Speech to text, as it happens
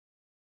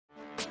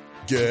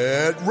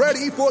Get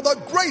ready for the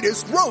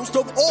greatest roast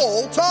of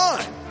all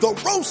time. The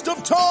Roast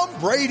of Tom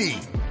Brady.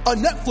 A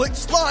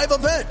Netflix live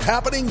event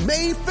happening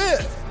May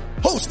 5th.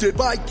 Hosted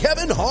by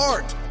Kevin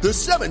Hart. The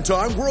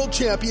 7-time world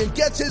champion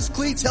gets his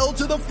cleats held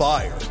to the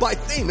fire by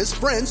famous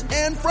friends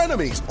and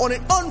frenemies on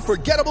an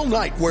unforgettable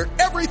night where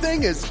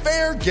everything is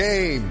fair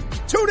game.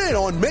 Tune in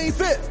on May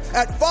 5th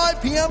at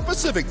 5 p.m.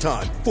 Pacific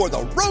time for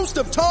the Roast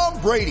of Tom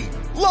Brady.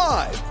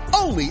 Live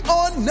only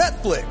on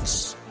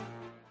Netflix.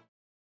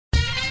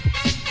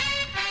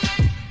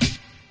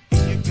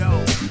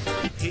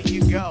 Here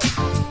you go.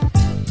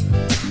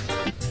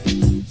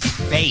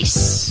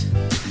 Face.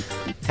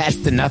 That's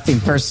the nothing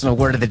personal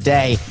word of the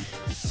day.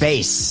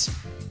 Face.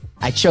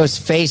 I chose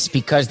face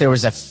because there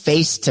was a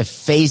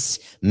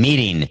face-to-face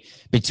meeting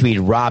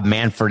between Rob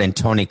Manfred and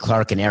Tony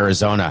Clark in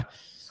Arizona.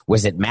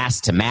 Was it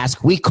mask to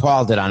mask? We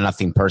called it on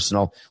Nothing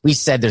Personal. We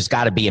said there's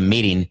got to be a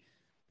meeting.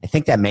 I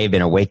think that may have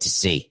been a wait to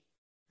see.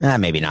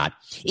 Maybe not.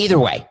 Either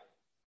way,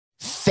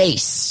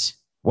 face.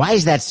 Why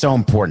is that so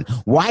important?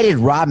 Why did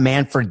Rob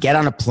Manfred get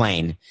on a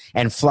plane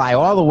and fly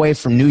all the way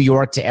from New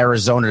York to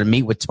Arizona to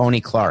meet with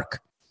Tony Clark?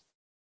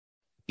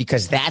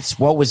 Because that's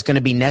what was going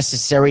to be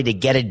necessary to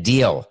get a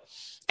deal.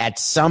 At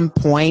some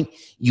point,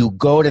 you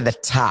go to the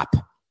top.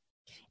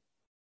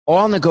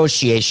 All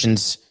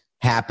negotiations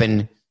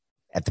happen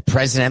at the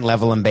president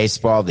level in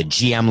baseball, the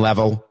GM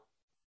level.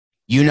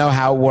 You know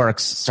how it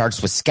works. It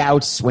starts with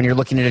scouts when you're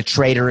looking at a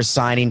trade or a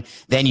signing.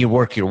 Then you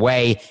work your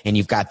way, and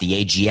you've got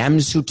the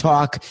AGMs who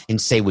talk and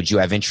say, would you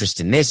have interest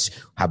in this?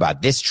 How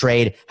about this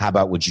trade? How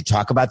about would you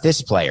talk about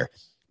this player?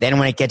 Then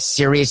when it gets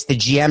serious, the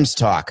GMs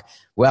talk.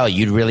 Well,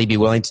 you'd really be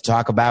willing to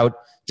talk about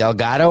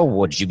Delgado?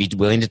 Would you be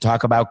willing to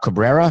talk about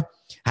Cabrera?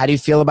 How do you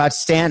feel about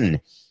Stanton?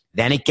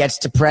 Then it gets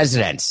to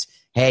presidents.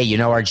 Hey, you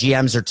know, our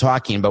GMs are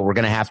talking, but we're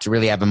going to have to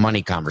really have a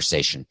money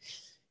conversation.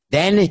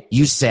 Then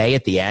you say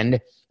at the end,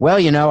 well,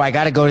 you know, I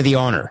got to go to the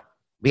owner.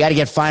 We got to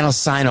get final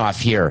sign off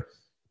here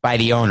by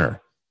the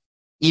owner.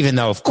 Even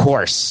though, of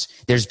course,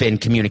 there's been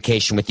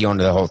communication with the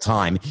owner the whole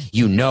time.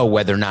 You know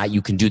whether or not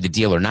you can do the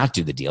deal or not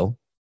do the deal.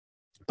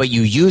 But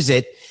you use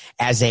it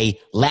as a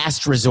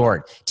last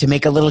resort to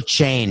make a little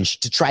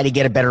change, to try to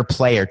get a better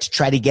player, to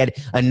try to get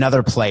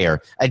another player,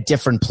 a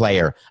different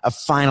player, a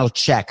final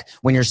check.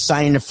 When you're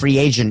signing a free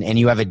agent and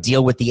you have a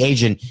deal with the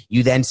agent,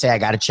 you then say, I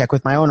got to check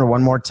with my owner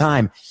one more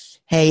time.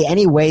 Hey,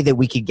 any way that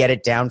we could get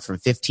it down from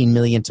 15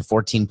 million to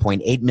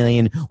 14.8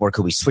 million, or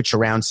could we switch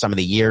around some of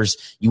the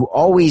years? You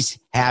always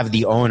have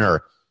the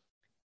owner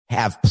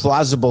have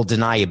plausible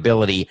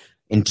deniability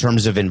in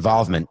terms of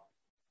involvement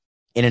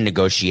in a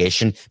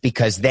negotiation,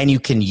 because then you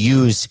can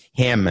use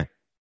him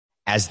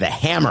as the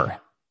hammer.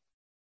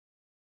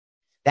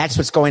 That's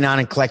what's going on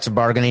in collective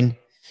bargaining.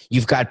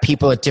 You've got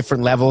people at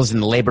different levels in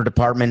the labor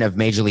department of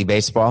Major League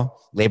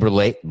Baseball, labor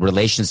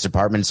relations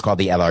department. It's called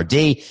the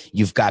LRD.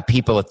 You've got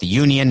people at the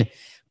union,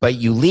 but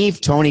you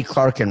leave Tony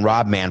Clark and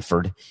Rob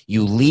Manfred.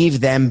 You leave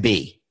them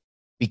be,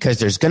 because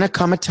there's going to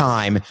come a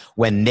time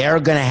when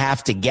they're going to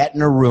have to get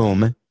in a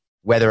room,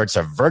 whether it's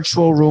a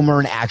virtual room or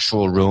an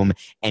actual room,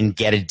 and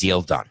get a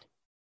deal done.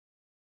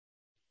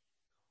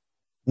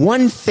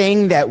 One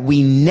thing that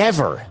we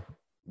never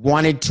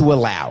wanted to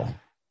allow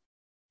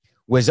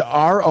was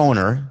our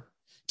owner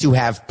to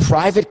have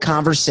private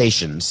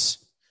conversations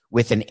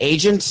with an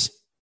agent,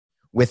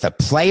 with a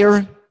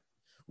player,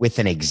 with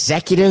an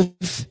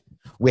executive,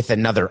 with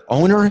another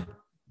owner.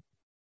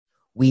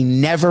 We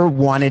never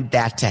wanted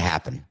that to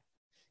happen.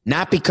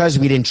 Not because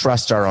we didn't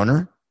trust our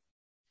owner,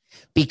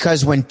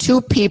 because when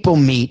two people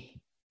meet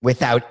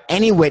without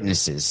any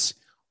witnesses,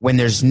 when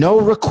there's no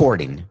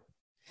recording,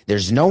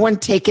 there's no one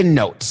taking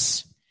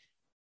notes,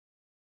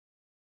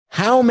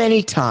 how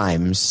many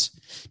times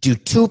do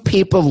two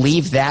people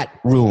leave that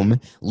room,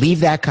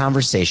 leave that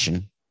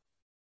conversation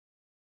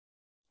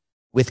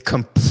with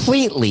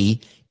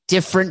completely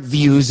different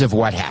views of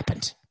what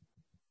happened?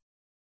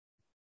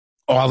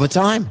 All the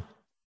time.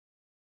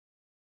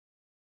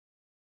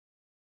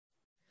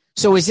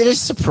 So is it a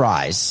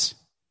surprise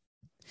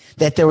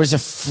that there was a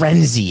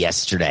frenzy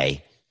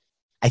yesterday?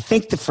 I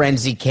think the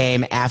frenzy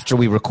came after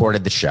we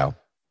recorded the show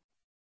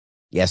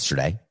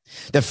yesterday.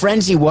 The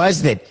frenzy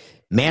was that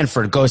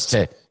Manfred goes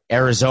to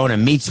Arizona,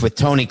 meets with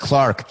Tony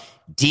Clark,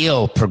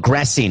 deal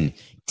progressing,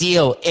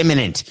 deal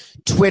imminent,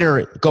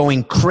 Twitter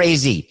going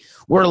crazy.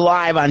 We're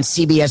live on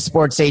CBS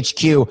Sports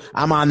HQ.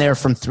 I'm on there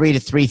from 3 to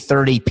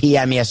 3:30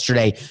 p.m.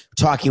 yesterday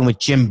talking with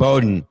Jim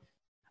Bowden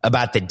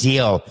about the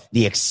deal,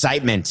 the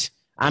excitement.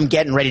 I'm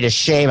getting ready to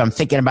shave. I'm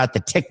thinking about the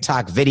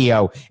TikTok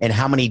video and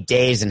how many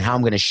days and how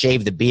I'm going to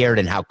shave the beard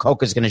and how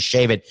Coca's going to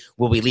shave it.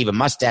 Will we leave a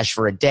mustache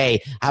for a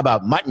day? How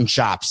about mutton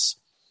chops?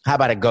 How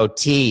about a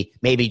goatee?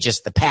 Maybe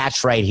just the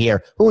patch right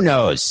here. Who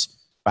knows?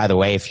 By the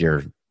way, if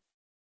you're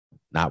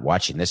not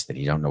watching this, then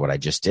you don't know what I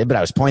just did, but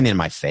I was pointing in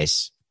my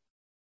face.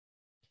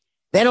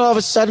 Then all of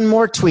a sudden,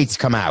 more tweets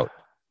come out.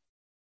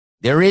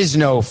 There is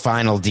no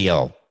final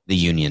deal, the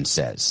union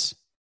says.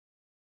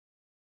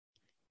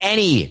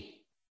 Any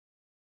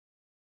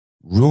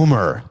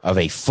rumor of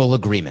a full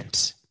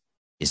agreement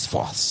is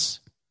false.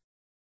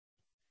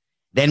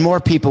 Then more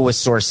people with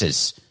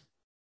sources.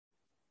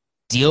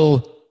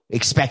 Deal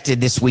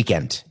expected this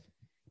weekend.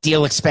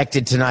 Deal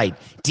expected tonight.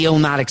 Deal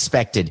not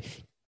expected.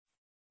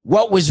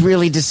 What was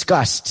really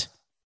discussed?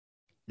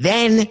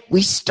 Then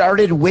we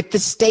started with the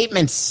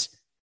statements.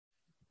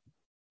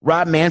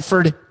 Rob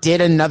Manfred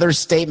did another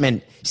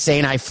statement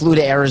saying, I flew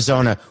to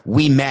Arizona.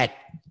 We met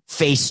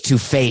face to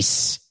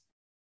face.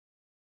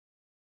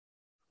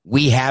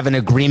 We have an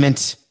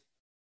agreement,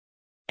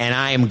 and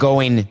I am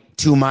going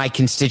to my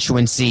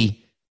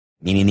constituency,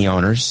 meaning the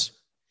owners,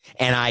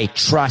 and I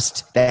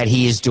trust that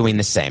he is doing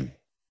the same.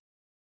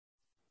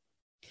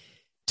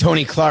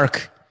 Tony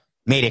Clark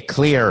made it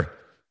clear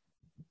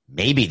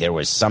maybe there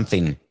was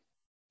something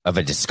of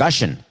a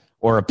discussion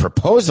or a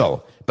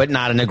proposal, but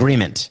not an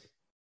agreement.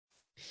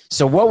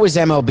 So what was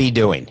MLB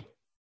doing?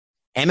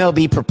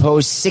 MLB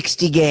proposed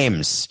 60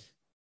 games,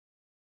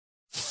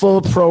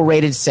 full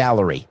prorated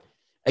salary,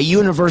 a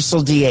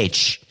universal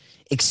DH,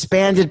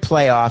 expanded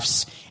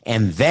playoffs,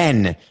 and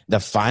then the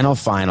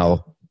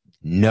final,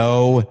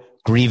 no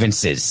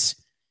grievances.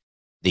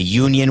 The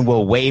union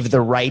will waive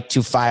the right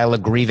to file a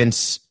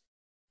grievance.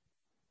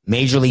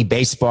 Major League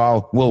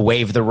Baseball will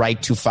waive the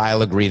right to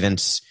file a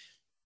grievance,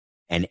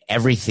 and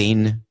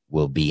everything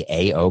will be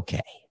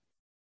A-okay.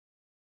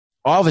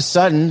 All of a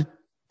sudden,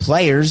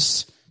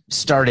 players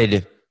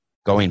started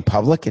going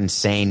public and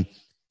saying,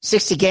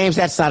 60 games,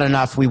 that's not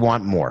enough. We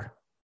want more.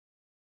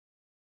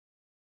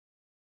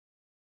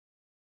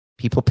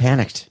 People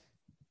panicked.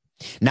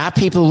 Not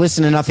people who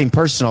listen to Nothing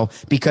Personal,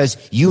 because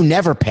you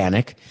never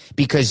panic,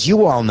 because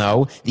you all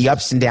know the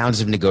ups and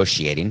downs of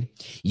negotiating.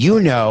 You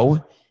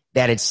know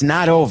that it's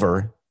not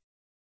over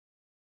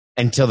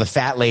until the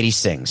fat lady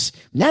sings.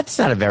 That's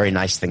not a very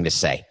nice thing to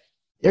say.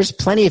 There's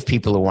plenty of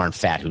people who aren't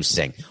fat who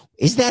sing.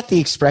 Is that the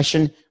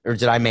expression, or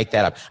did I make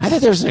that up? I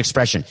thought there was an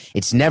expression.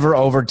 It's never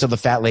over until the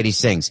fat lady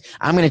sings.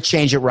 I'm going to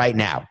change it right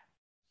now.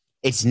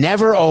 It's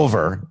never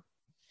over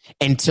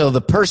until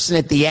the person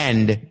at the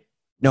end,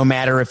 no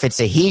matter if it's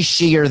a he,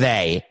 she, or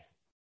they,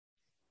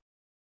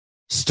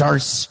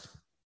 starts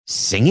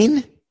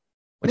singing?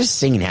 What does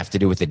singing have to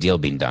do with the deal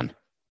being done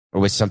or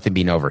with something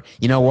being over?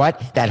 You know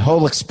what? That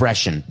whole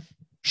expression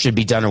should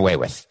be done away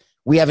with.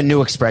 We have a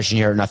new expression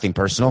here at Nothing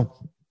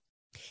Personal.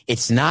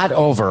 It's not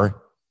over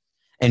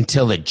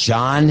until the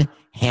John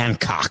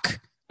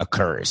Hancock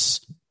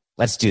occurs.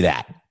 Let's do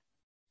that.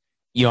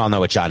 You all know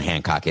what John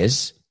Hancock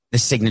is. The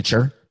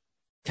signature.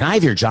 Can I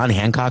have your John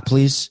Hancock,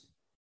 please?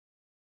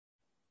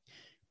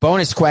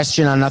 Bonus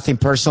question on Nothing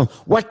Personal.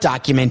 What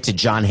document did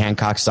John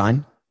Hancock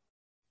sign?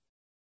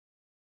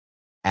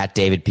 At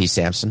David P.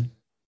 Sampson.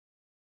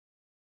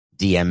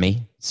 DM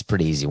me. It's a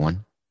pretty easy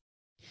one.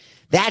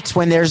 That's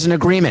when there's an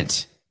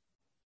agreement.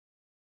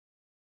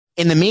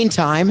 In the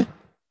meantime,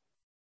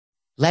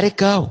 let it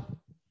go.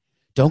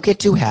 Don't get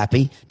too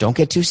happy. Don't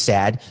get too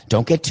sad.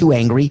 Don't get too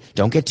angry.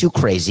 Don't get too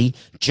crazy.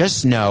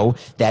 Just know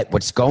that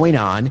what's going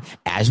on,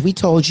 as we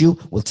told you,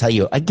 we'll tell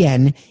you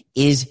again,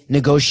 is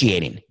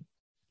negotiating.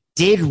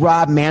 Did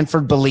Rob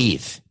Manfred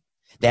believe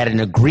that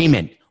an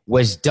agreement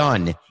was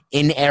done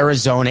in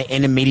Arizona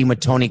in a meeting with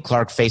Tony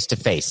Clark face to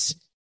face?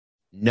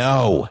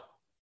 No.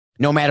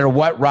 No matter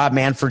what Rob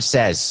Manfred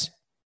says.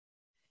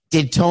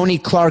 Did Tony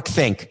Clark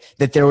think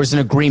that there was an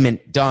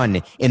agreement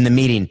done in the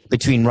meeting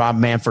between Rob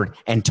Manfred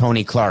and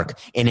Tony Clark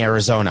in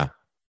Arizona?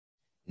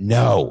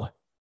 No.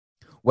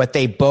 What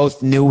they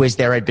both knew is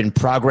there had been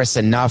progress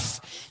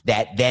enough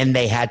that then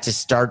they had to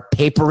start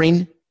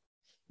papering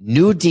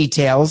new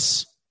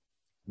details,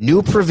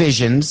 new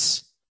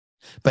provisions,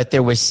 but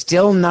there was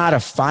still not a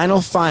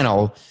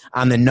final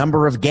on the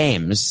number of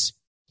games.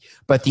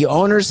 But the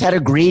owners had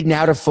agreed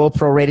now to full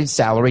prorated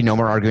salary. No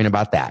more arguing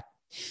about that.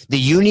 The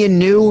union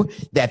knew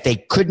that they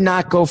could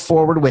not go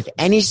forward with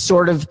any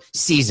sort of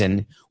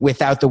season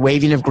without the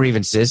waiving of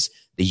grievances.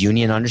 The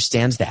union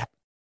understands that.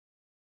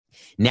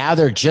 Now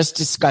they're just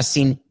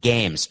discussing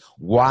games.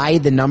 Why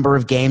the number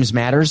of games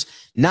matters?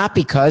 Not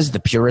because the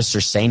purists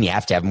are saying you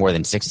have to have more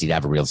than 60 to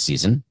have a real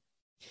season.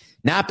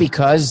 Not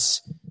because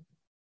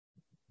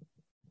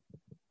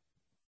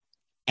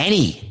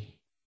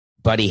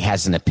anybody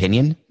has an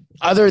opinion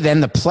other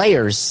than the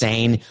players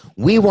saying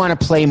we want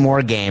to play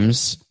more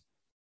games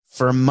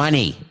for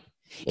money.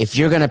 If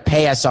you're going to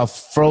pay us a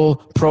full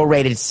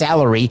prorated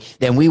salary,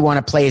 then we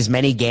want to play as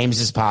many games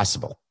as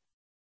possible.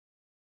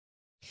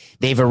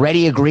 They've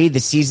already agreed the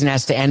season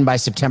has to end by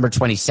September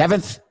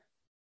 27th.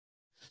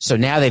 So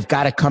now they've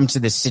got to come to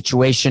this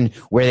situation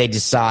where they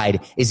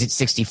decide, is it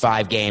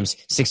 65 games,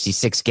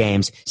 66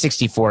 games,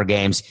 64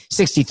 games,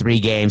 63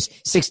 games,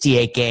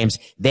 68 games?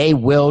 They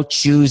will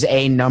choose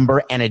a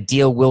number and a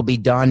deal will be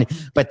done,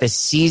 but the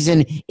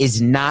season is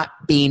not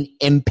being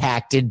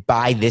impacted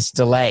by this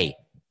delay.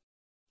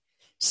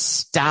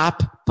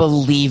 Stop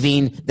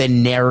believing the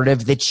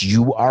narrative that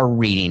you are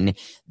reading,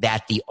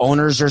 that the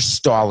owners are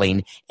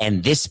stalling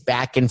and this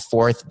back and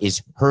forth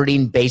is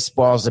hurting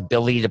baseball's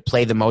ability to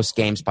play the most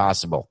games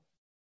possible.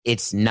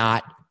 It's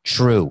not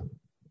true.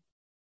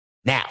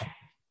 Now,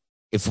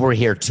 if we're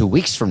here 2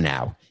 weeks from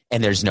now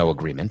and there's no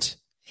agreement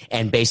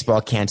and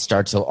baseball can't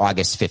start till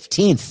August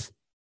 15th,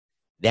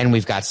 then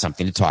we've got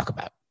something to talk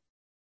about.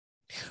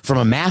 From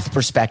a math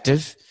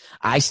perspective,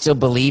 I still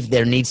believe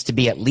there needs to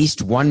be at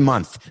least 1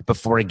 month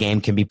before a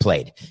game can be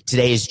played.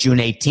 Today is June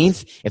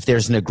 18th. If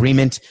there's an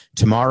agreement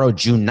tomorrow,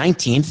 June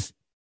 19th,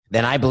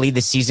 then I believe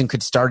the season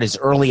could start as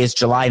early as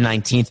July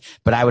 19th,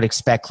 but I would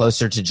expect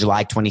closer to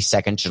July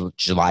 22nd,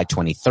 July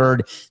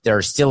 23rd. There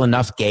are still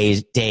enough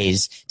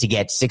days to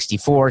get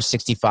 64,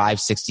 65,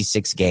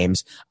 66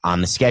 games on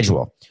the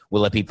schedule.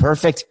 Will it be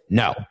perfect?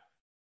 No.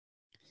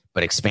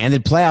 But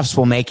expanded playoffs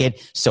will make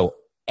it so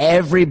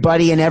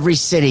everybody in every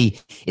city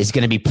is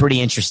going to be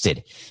pretty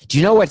interested. Do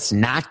you know what's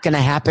not going to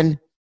happen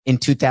in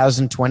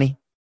 2020?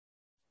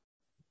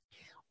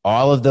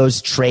 All of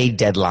those trade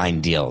deadline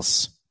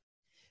deals.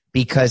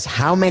 Because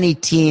how many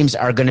teams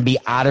are going to be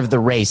out of the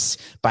race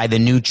by the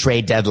new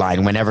trade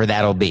deadline, whenever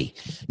that'll be?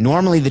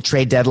 Normally, the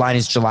trade deadline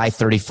is July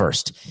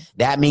 31st.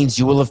 That means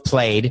you will have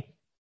played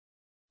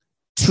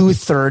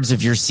 2/3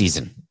 of your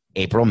season,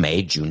 April,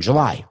 May, June,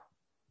 July.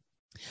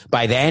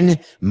 By then,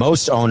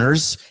 most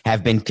owners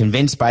have been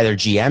convinced by their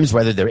GMs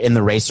whether they're in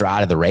the race or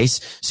out of the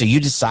race, so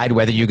you decide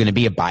whether you're going to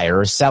be a buyer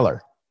or a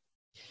seller.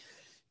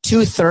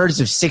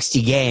 2/3 of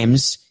 60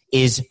 games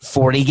is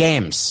 40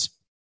 games.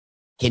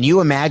 Can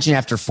you imagine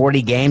after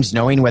 40 games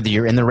knowing whether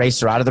you're in the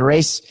race or out of the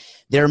race?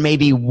 There may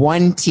be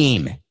one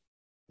team,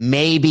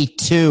 maybe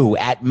two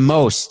at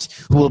most,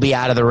 who will be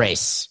out of the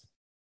race.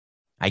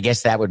 I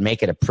guess that would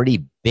make it a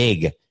pretty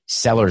big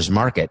seller's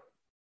market,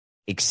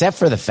 except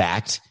for the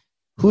fact,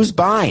 who's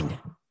buying?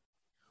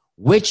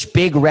 Which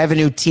big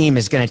revenue team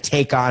is going to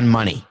take on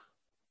money?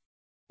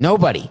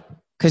 Nobody,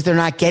 because they're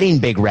not getting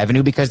big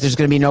revenue because there's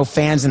going to be no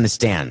fans in the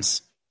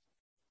stands.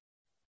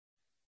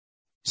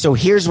 So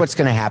here's what's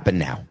going to happen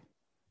now.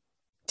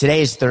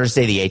 Today is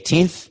Thursday the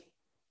 18th.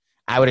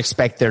 I would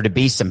expect there to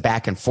be some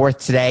back and forth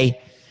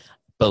today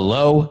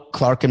below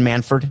Clark and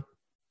Manford.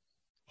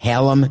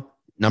 Hallam,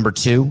 number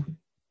 2.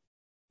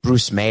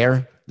 Bruce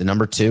Mayer, the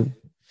number 2.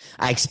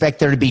 I expect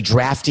there to be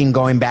drafting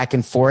going back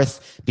and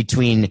forth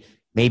between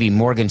maybe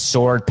Morgan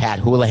Sword, Pat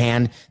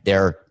Houlihan.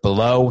 They're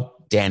below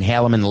Dan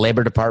Hallam in the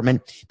Labor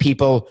Department.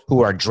 People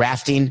who are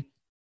drafting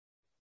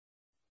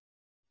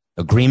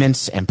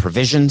agreements and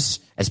provisions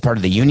as part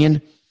of the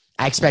union.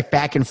 I expect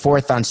back and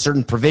forth on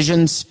certain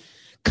provisions,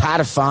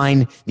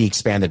 codifying the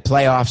expanded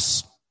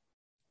playoffs,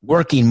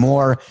 working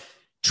more,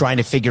 trying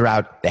to figure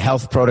out the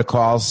health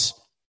protocols,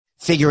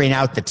 figuring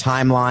out the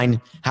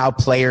timeline, how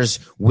players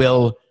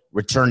will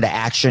return to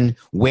action,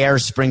 where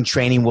spring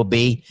training will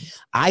be.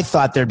 I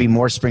thought there'd be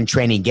more spring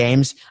training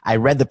games. I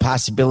read the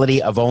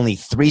possibility of only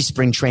 3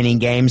 spring training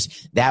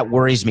games. That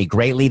worries me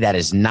greatly. That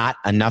is not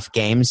enough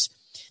games.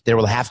 There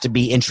will have to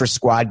be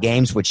intra-squad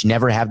games, which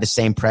never have the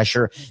same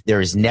pressure. There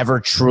is never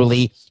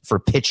truly for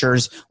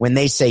pitchers. When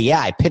they say,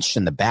 yeah, I pitched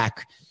in the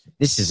back,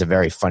 this is a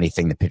very funny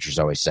thing that pitchers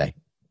always say.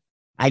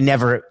 I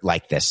never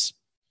like this.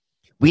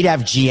 We'd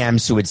have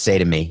GMs who would say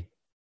to me,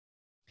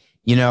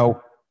 you know,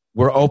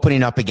 we're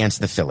opening up against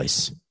the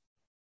Phillies.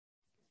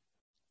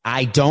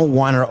 I don't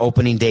want our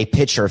opening day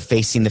pitcher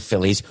facing the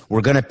Phillies.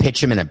 We're going to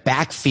pitch him in a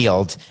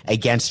backfield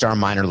against our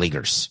minor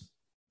leaguers.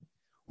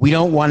 We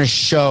don't want to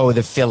show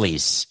the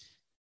Phillies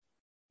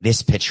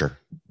this pitcher.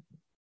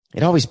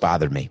 It always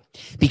bothered me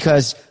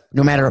because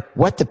no matter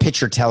what the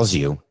pitcher tells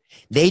you,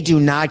 they do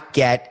not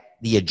get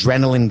the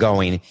adrenaline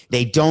going.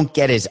 They don't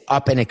get as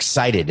up and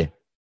excited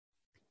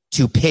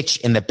to pitch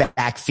in the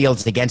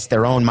backfields against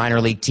their own minor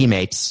league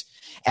teammates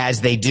as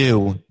they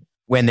do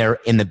when they're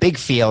in the big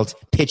field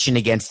pitching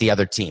against the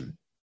other team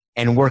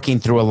and working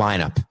through a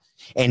lineup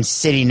and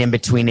sitting in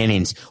between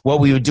innings.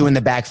 What we would do in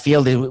the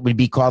backfield, it would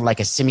be called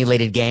like a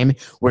simulated game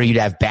where you'd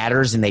have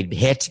batters and they'd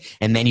hit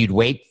and then you'd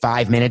wait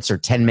 5 minutes or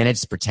 10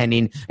 minutes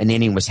pretending an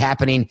inning was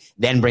happening,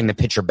 then bring the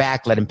pitcher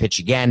back, let him pitch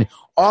again.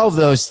 All of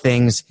those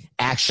things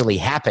actually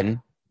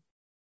happen,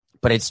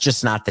 but it's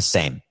just not the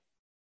same.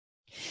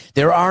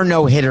 There are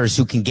no hitters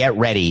who can get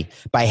ready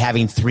by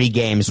having 3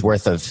 games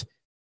worth of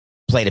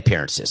plate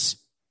appearances.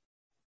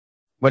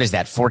 What is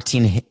that,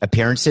 14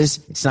 appearances?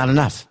 It's not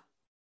enough.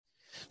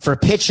 For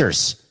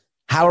pitchers,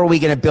 how are we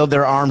going to build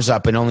their arms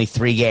up in only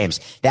 3 games?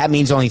 That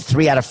means only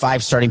 3 out of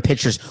 5 starting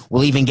pitchers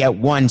will even get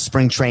 1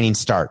 spring training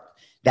start.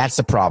 That's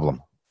a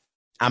problem.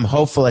 I'm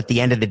hopeful at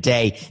the end of the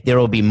day, there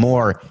will be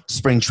more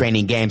spring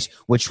training games,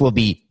 which will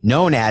be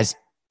known as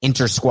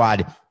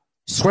inter-squad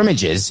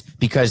scrimmages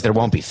because there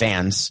won't be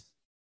fans.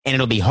 And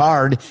it'll be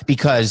hard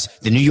because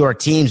the New York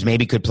teams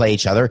maybe could play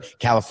each other.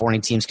 California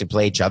teams could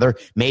play each other.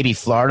 Maybe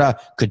Florida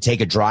could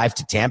take a drive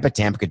to Tampa.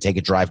 Tampa could take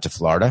a drive to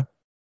Florida.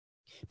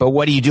 But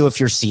what do you do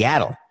if you're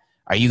Seattle?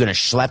 Are you going to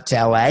schlep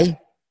to LA?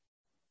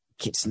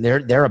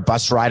 They're a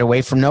bus ride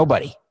away from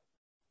nobody.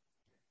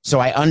 So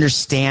I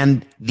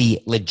understand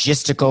the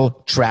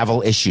logistical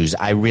travel issues.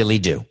 I really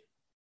do.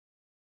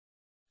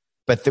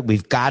 But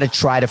we've got to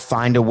try to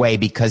find a way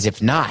because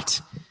if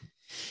not,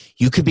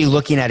 you could be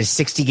looking at a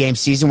 60-game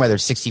season, whether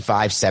it's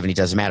 65, 70,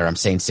 doesn't matter. I'm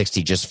saying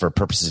 60 just for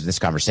purposes of this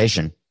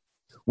conversation,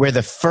 where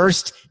the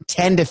first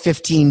 10 to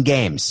 15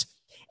 games,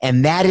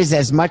 and that is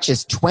as much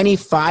as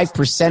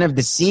 25% of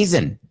the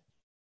season.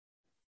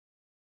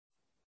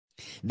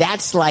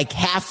 That's like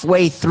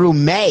halfway through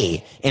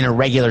May in a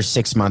regular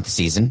 6-month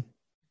season.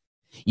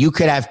 You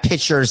could have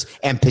pitchers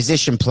and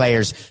position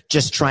players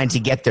just trying to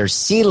get their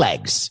sea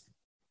legs.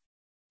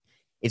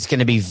 It's going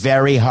to be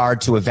very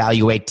hard to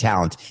evaluate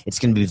talent. It's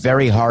going to be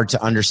very hard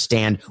to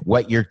understand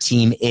what your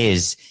team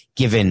is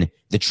given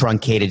the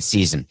truncated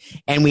season.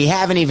 And we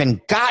haven't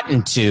even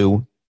gotten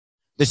to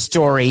the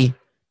story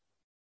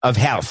of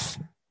health.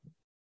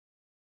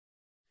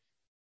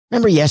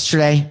 Remember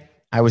yesterday,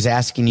 I was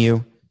asking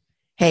you,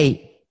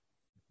 hey,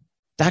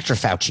 Dr.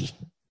 Fauci,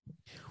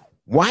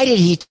 why did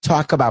he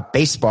talk about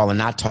baseball and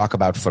not talk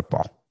about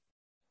football?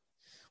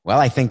 Well,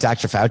 I think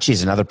Dr. Fauci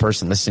is another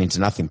person listening to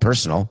Nothing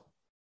Personal.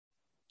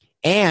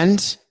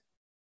 And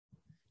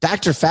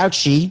Dr.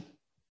 Fauci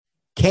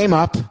came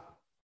up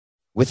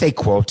with a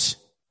quote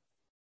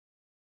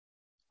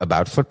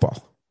about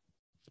football.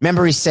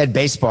 Remember, he said,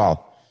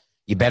 baseball,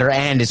 you better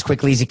end as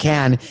quickly as you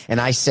can. And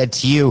I said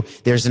to you,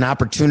 there's an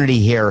opportunity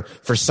here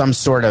for some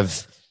sort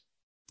of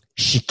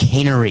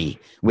chicanery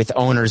with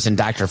owners and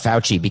Dr.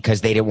 Fauci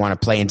because they didn't want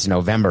to play into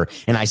November.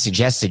 And I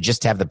suggested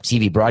just have the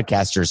TV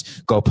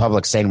broadcasters go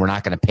public saying we're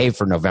not going to pay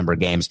for November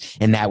games,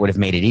 and that would have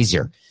made it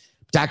easier.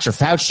 Dr.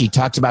 Fauci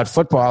talked about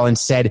football and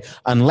said,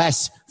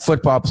 unless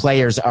football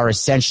players are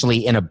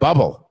essentially in a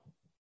bubble,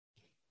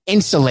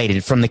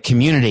 insulated from the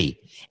community,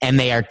 and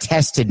they are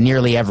tested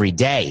nearly every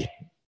day,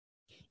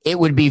 it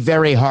would be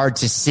very hard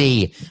to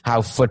see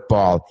how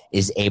football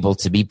is able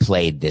to be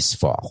played this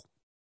fall.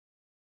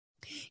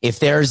 If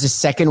there is a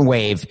second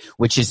wave,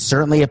 which is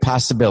certainly a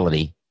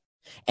possibility,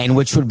 and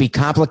which would be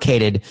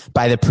complicated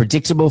by the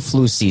predictable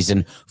flu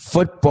season,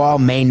 football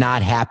may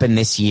not happen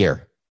this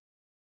year.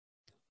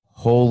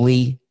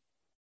 Holy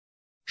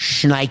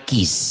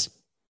shnikes.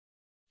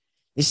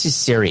 This is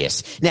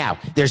serious. Now,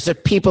 there's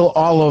people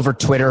all over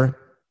Twitter,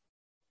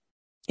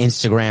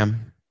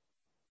 Instagram,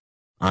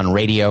 on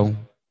radio,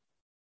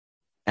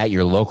 at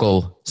your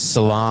local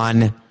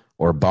salon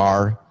or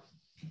bar,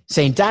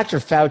 saying Dr.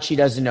 Fauci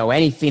doesn't know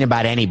anything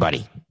about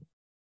anybody.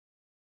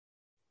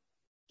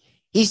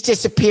 He's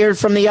disappeared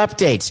from the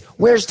updates.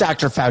 Where's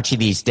Dr. Fauci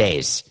these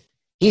days?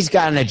 He's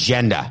got an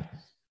agenda.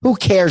 Who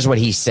cares what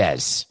he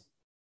says?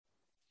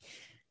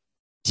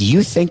 Do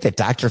you think that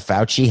Dr.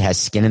 Fauci has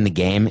skin in the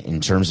game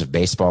in terms of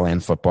baseball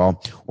and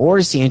football? Or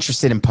is he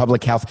interested in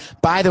public health?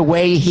 By the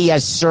way, he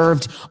has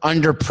served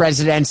under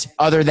presidents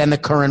other than the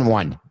current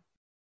one.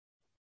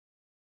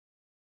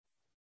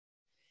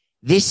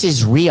 This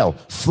is real.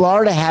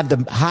 Florida had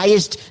the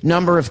highest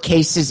number of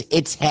cases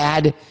it's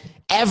had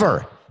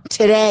ever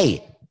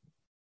today.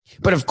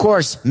 But of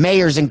course,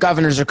 mayors and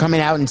governors are coming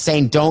out and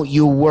saying, don't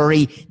you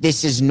worry.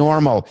 This is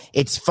normal.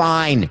 It's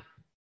fine.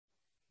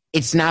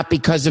 It's not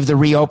because of the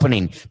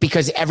reopening,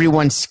 because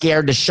everyone's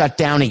scared to shut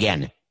down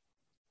again.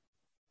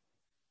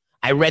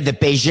 I read that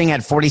Beijing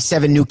had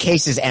 47 new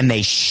cases and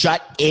they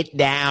shut it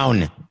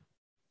down.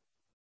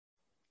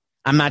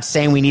 I'm not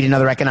saying we need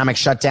another economic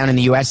shutdown in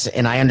the U.S.,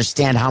 and I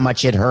understand how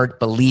much it hurt.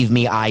 Believe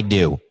me, I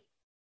do.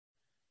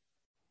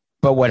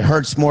 But what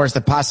hurts more is the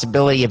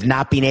possibility of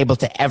not being able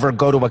to ever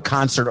go to a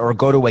concert or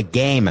go to a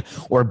game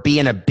or be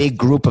in a big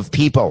group of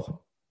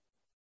people.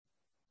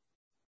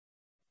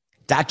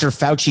 Dr.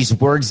 Fauci's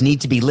words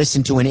need to be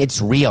listened to, and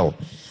it's real.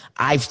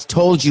 I've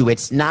told you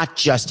it's not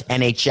just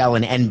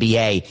NHL and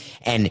NBA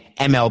and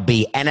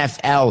MLB.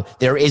 NFL,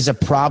 there is a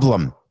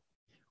problem.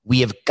 We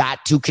have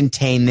got to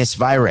contain this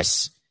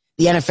virus.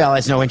 The NFL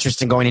has no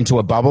interest in going into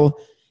a bubble.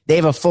 They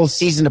have a full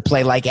season to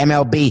play like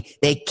MLB.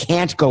 They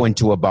can't go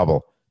into a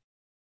bubble.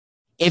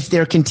 If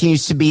there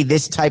continues to be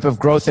this type of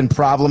growth and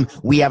problem,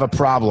 we have a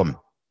problem.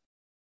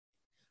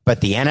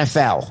 But the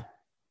NFL...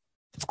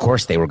 of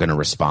course they were going to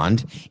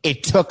respond.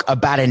 It took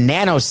about a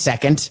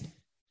nanosecond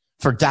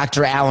for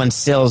Dr. Alan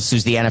Sills,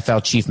 who's the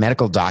NFL chief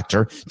medical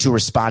doctor, to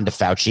respond to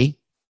Fauci.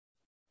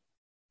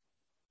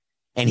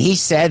 And he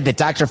said that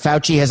Dr.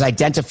 Fauci has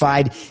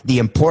identified the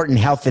important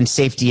health and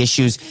safety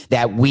issues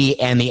that we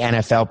and the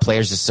NFL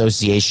Players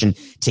Association,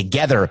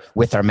 together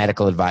with our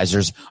medical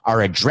advisors,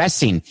 are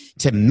addressing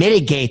to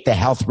mitigate the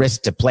health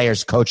risk to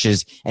players,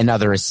 coaches, and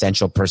other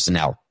essential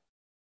personnel.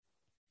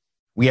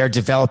 We are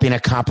developing a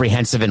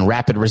comprehensive and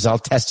rapid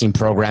result testing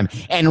program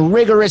and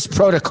rigorous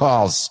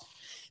protocols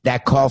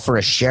that call for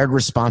a shared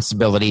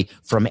responsibility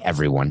from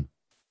everyone.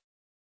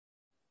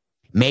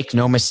 Make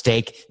no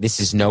mistake, this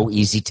is no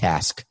easy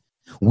task.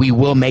 We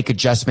will make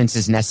adjustments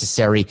as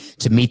necessary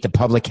to meet the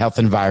public health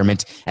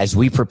environment as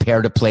we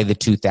prepare to play the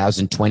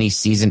 2020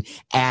 season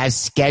as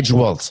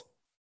scheduled.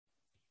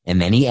 And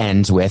then he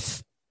ends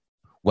with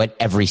what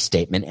every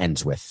statement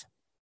ends with.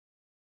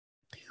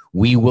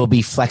 We will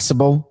be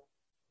flexible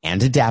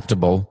and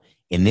adaptable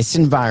in this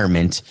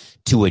environment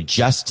to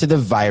adjust to the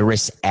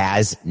virus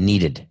as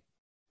needed.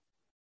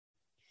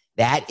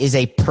 That is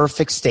a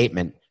perfect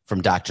statement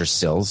from Dr.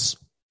 Sills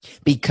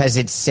because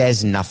it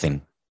says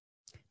nothing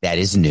that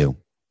is new.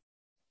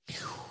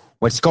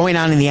 What's going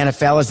on in the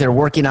NFL is they're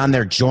working on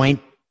their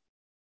joint,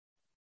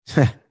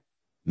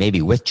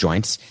 maybe with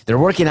joints, they're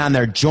working on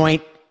their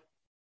joint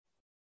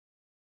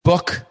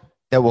book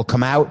that will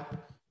come out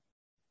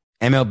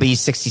MLB's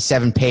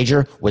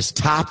 67-pager was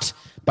topped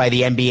by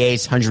the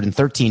NBA's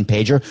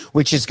 113-pager,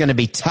 which is going to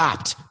be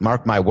topped,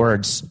 mark my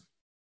words.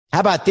 How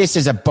about this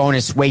as a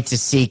bonus wait to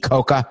see,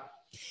 Coca?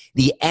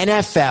 The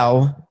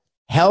NFL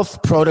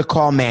Health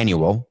Protocol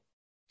Manual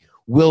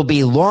will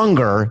be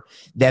longer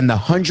than the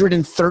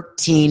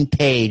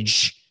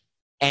 113-page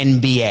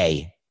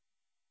NBA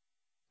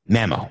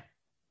memo.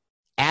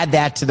 Add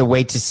that to the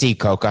wait to see,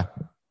 Coca.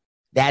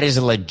 That is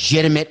a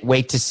legitimate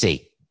wait to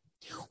see.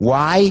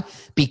 Why?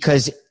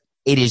 Because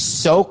it is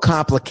so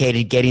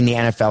complicated getting the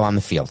NFL on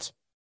the field.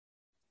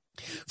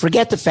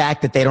 Forget the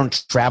fact that they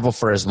don't travel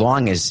for as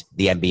long as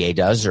the NBA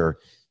does or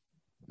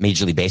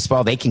Major League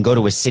Baseball. They can go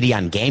to a city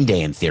on game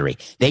day in theory.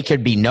 They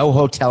could be no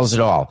hotels at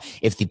all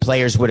if the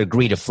players would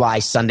agree to fly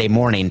Sunday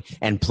morning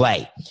and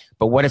play.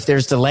 But what if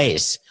there's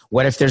delays?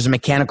 What if there's a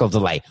mechanical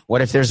delay?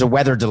 What if there's a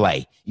weather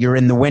delay? You're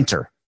in the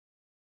winter.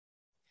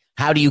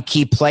 How do you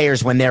keep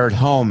players when they're at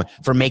home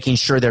from making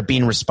sure they're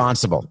being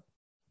responsible?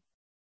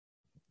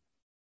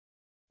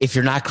 If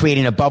you're not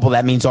creating a bubble,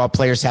 that means all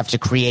players have to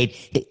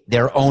create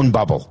their own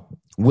bubble.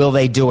 Will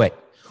they do it?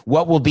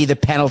 What will be the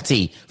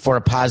penalty for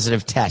a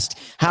positive test?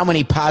 How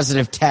many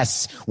positive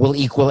tests will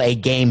equal a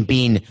game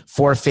being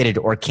forfeited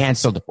or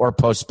canceled or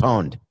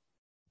postponed?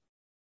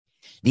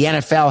 The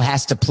NFL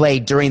has to play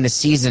during the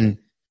season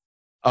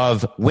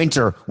of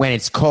winter when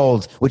it's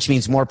cold, which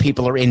means more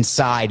people are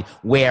inside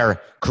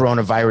where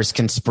coronavirus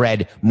can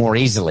spread more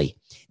easily.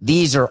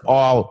 These are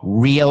all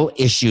real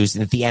issues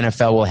that the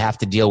NFL will have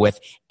to deal with,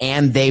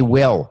 and they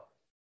will.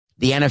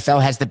 The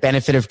NFL has the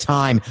benefit of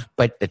time,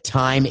 but the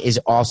time is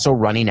also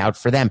running out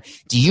for them.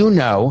 Do you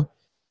know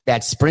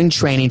that spring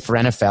training for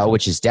NFL,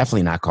 which is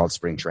definitely not called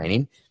spring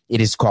training,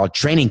 it is called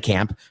training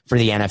camp for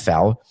the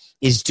NFL,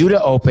 is due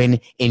to open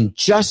in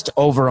just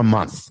over a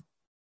month?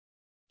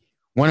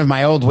 One of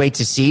my old wait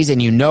to sees,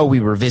 and you know we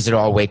revisit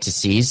all wait to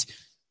sees.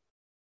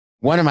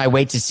 One of my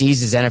wait to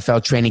sees is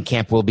NFL training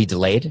camp will be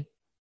delayed.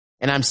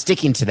 And I'm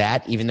sticking to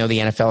that, even though the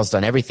NFL has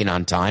done everything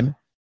on time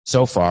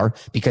so far,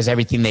 because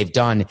everything they've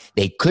done,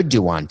 they could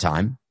do on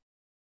time.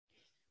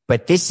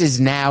 But this is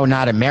now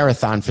not a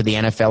marathon for the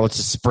NFL. It's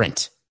a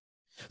sprint.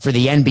 For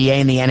the NBA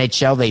and the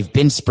NHL, they've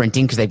been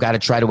sprinting because they've got to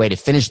try a way to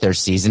finish their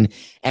season.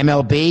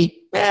 MLB,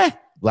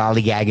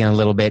 lollygagging a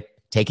little bit,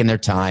 taking their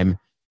time,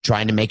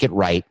 trying to make it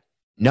right,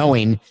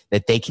 knowing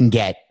that they can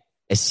get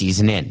a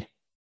season in.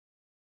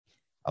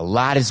 A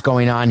lot is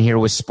going on here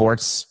with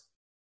sports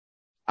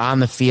on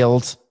the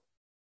field.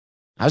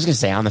 I was going to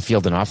say on the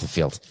field and off the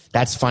field.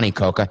 That's funny,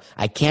 Coca.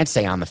 I can't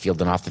say on the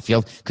field and off the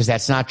field because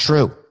that's not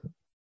true.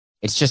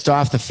 It's just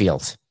off the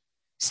field.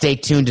 Stay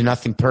tuned to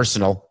Nothing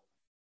Personal.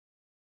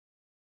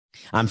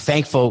 I'm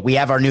thankful we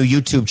have our new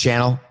YouTube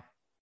channel.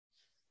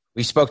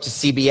 We spoke to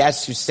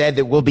CBS, who said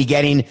that we'll be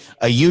getting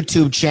a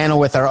YouTube channel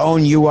with our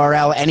own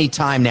URL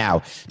anytime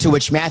now, to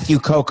which Matthew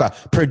Coca,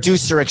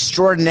 producer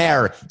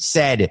extraordinaire,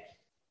 said,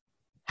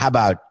 how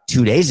about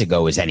 2 days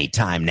ago is any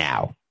time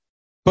now?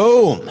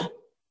 Boom.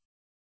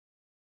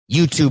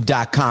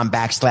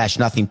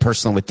 YouTube.com/Nothing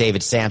Personal with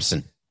David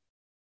Sampson.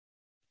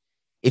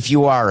 If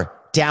you are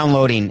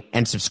downloading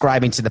and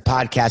subscribing to the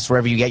podcast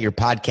wherever you get your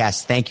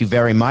podcasts, thank you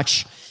very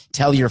much.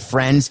 Tell your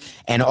friends.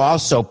 And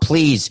also,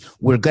 please,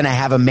 we're going to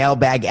have a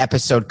mailbag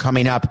episode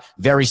coming up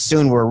very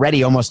soon. We're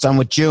already almost done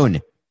with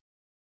June.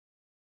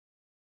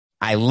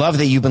 I love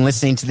that you've been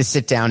listening to the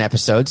sit-down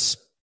episodes.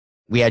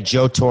 We had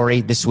Joe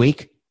Torre this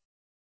week.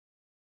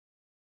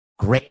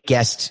 Great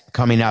guest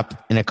coming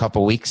up in a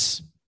couple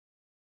weeks.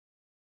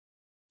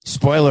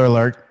 Spoiler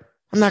alert,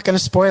 I'm not going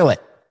to spoil it.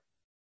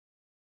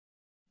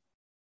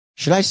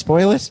 Should I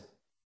spoil it?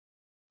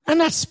 I'm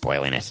not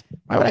spoiling it.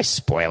 Why would I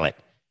spoil it?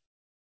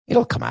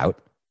 It'll come out.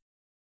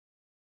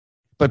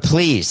 But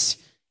please,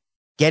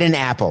 get an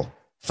Apple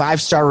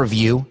 5-star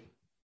review,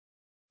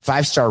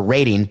 5-star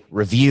rating,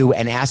 review,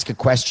 and ask a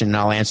question, and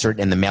I'll answer it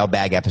in the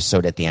mailbag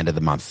episode at the end of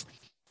the month.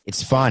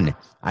 It's fun.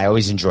 I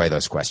always enjoy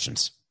those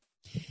questions.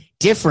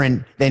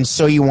 Different than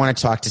So You Want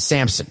to Talk to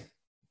Samson.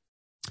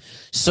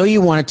 So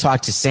You Want to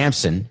Talk to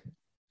Samson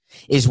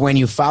is when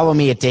you follow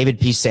me at David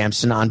P.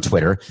 Sampson on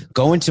Twitter,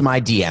 go into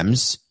my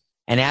DMs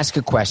and ask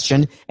a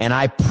question, and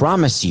I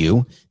promise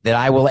you that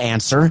I will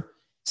answer,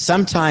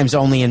 sometimes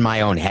only in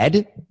my own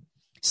head.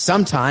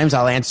 Sometimes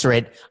I'll answer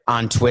it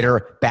on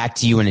Twitter back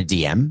to you in a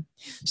DM.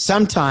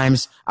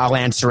 Sometimes I'll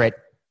answer it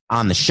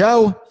on the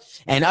show,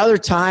 and other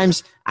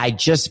times I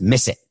just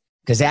miss it.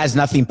 Because as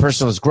Nothing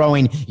Personal is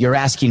growing, you're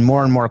asking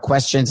more and more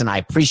questions, and I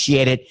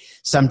appreciate it.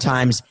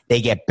 Sometimes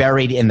they get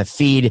buried in the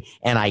feed,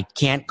 and I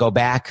can't go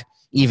back,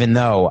 even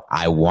though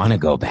I want to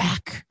go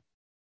back.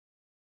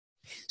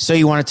 So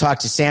You Want to Talk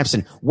to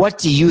Samson. What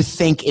do you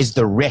think is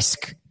the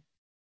risk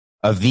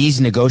of these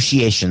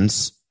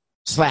negotiations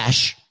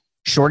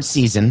 / short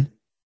season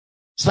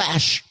 /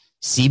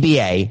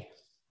 CBA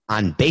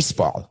on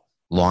baseball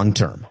long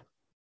term?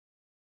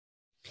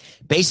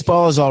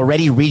 Baseball is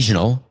already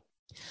regional.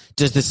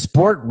 Does the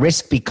sport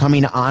risk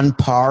becoming on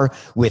par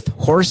with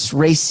horse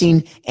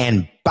racing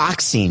and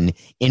boxing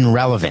in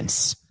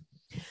relevance?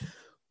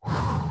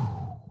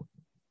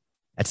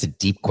 That's a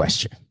deep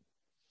question.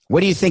 What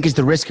do you think is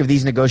the risk of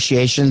these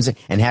negotiations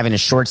and having a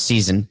short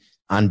season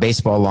on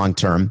baseball long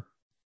term?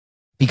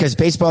 Because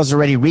baseball is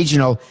already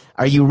regional,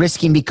 are you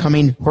risking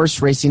becoming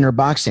horse racing or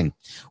boxing?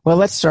 Well,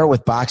 let's start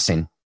with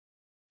boxing.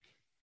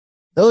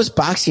 Those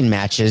boxing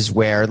matches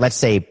where, let's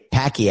say,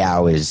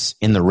 Pacquiao is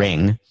in the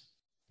ring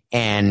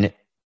and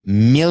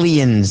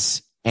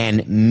millions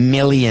and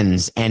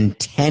millions and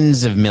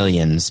tens of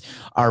millions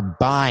are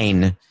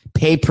buying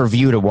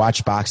pay-per-view to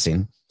watch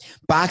boxing.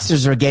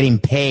 Boxers are getting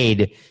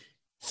paid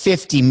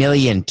 $50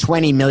 million,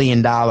 $20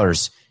 million.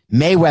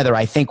 Mayweather,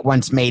 I think,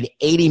 once made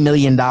 $80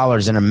 million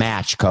in a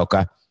match,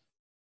 Coca.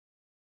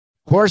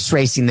 Horse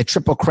racing, the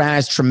Triple Crown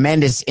has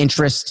tremendous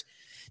interest.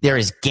 There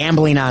is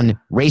gambling on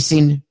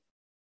racing.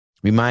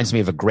 Reminds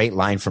me of a great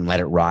line from Let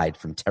It Ride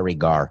from Terry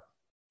Garr.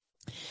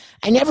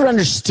 I never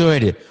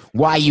understood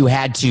why you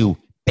had to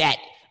bet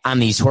on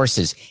these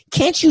horses.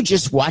 Can't you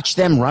just watch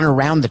them run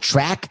around the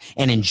track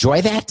and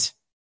enjoy that?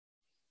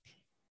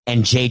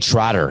 And Jay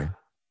Trotter,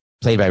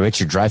 played by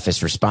Richard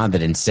Dreyfuss,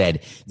 responded and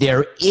said,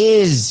 there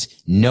is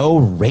no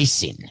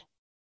racing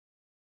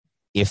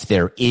if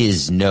there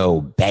is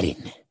no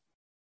betting.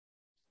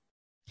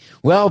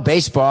 Well,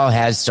 baseball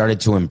has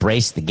started to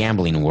embrace the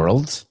gambling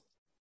world.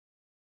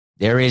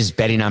 There is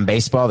betting on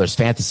baseball. There's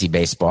fantasy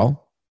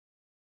baseball.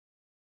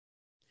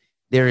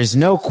 There is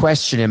no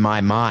question in my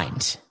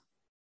mind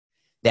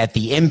that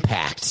the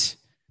impact,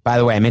 by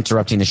the way, I'm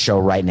interrupting the show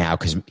right now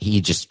because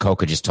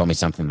Coca just told me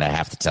something that I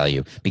have to tell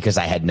you because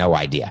I had no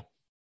idea.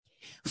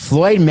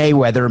 Floyd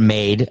Mayweather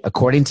made,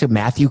 according to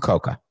Matthew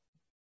Coca,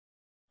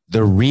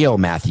 the real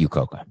Matthew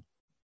Coca.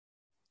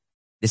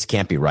 This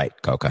can't be right,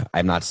 Coca.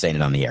 I'm not saying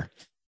it on the air.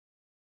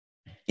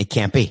 It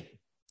can't be.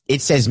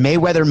 It says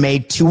Mayweather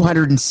made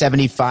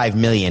 $275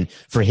 million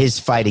for his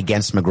fight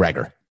against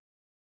McGregor.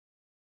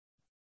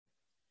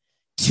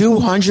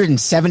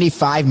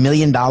 $275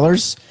 million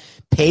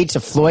paid to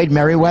Floyd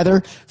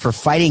Mayweather for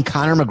fighting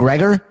Conor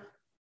McGregor?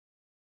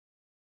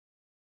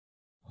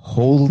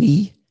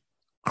 Holy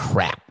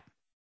crap.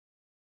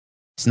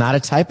 It's not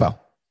a typo.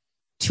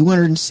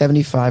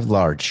 275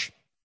 large.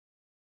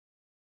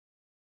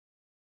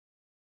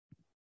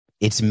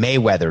 It's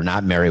Mayweather,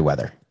 not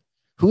Merriweather.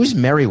 Who's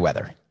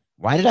Merriweather?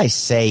 Why did I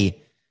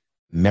say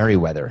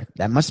Merriweather?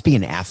 That must be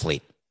an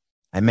athlete.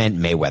 I meant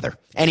Mayweather.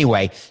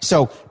 Anyway,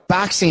 so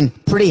boxing,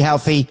 pretty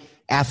healthy.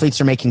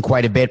 Athletes are making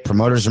quite a bit.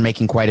 Promoters are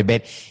making quite a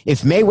bit.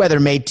 If Mayweather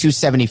made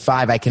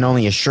 $275, I can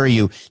only assure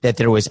you that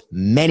there was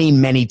many,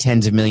 many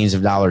tens of millions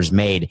of dollars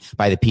made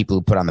by the people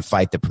who put on the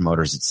fight, the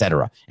promoters,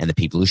 etc., and the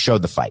people who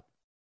showed the fight.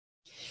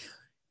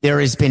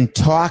 There has been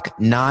talk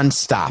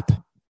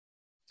nonstop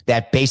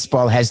that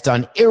baseball has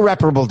done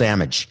irreparable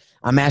damage.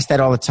 I'm asked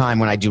that all the time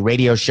when I do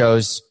radio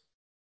shows.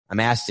 I'm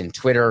asked in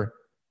Twitter,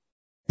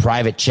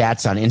 private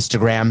chats on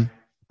Instagram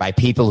by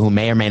people who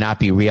may or may not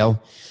be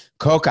real.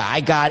 Coca, I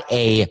got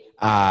a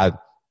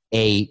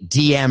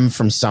DM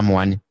from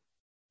someone,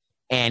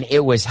 and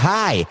it was,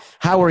 hi,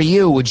 how are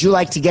you? Would you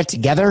like to get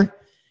together?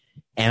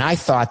 And I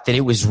thought that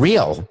it was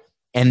real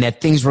and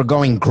that things were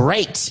going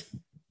great.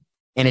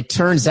 And it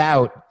turns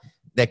out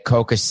that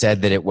Coca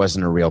said that it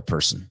wasn't a real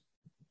person.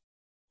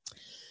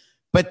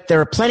 But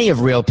there are plenty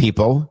of real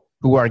people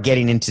who are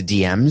getting into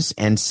DMs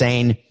and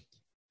saying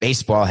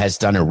baseball has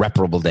done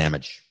irreparable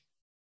damage.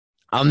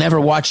 I'll never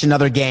watch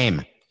another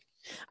game.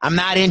 I'm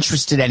not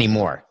interested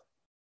anymore.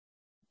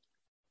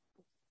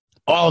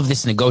 All of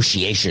this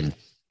negotiation.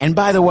 And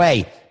by the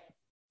way,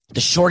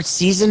 the short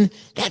season,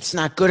 that's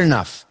not good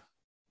enough.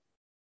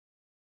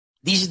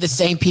 These are the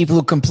same people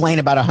who complain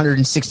about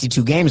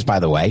 162 games, by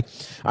the way,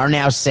 are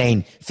now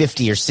saying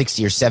 50 or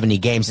 60 or 70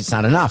 games, it's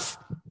not enough.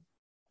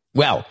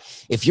 Well,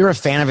 if you're a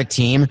fan of a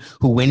team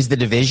who wins the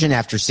division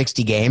after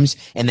 60 games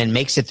and then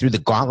makes it through the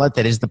gauntlet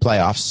that is the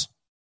playoffs,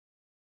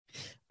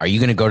 are you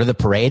going to go to the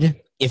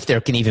parade, if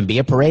there can even be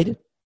a parade?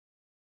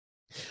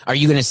 Are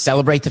you going to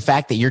celebrate the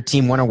fact that your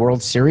team won a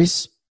World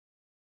Series?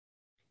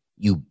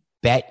 You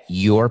bet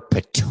your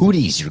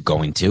patooties you're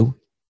going to.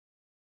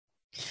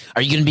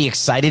 Are you going to be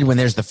excited when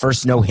there's the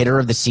first no-hitter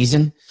of the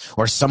season,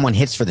 or someone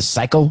hits for the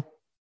cycle,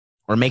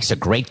 or makes a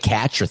great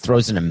catch, or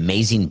throws an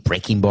amazing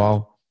breaking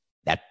ball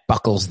that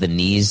buckles the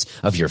knees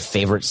of your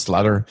favorite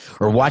slugger,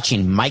 or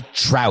watching Mike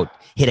Trout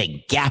hit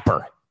a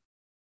gapper?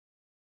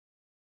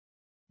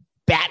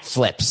 Bat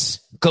flips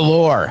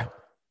galore.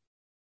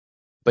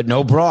 But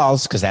no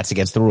brawls, because that's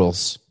against the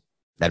rules.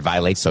 That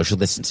violates social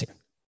distancing.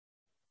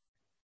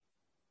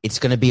 It's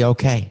going to be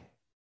okay.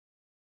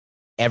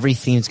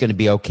 Everything's going to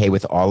be okay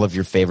with all of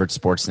your favorite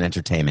sports and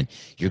entertainment.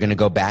 You're going to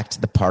go back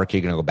to the park.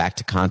 You're going to go back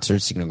to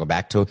concerts. You're going to go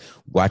back to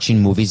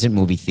watching movies at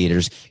movie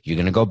theaters. You're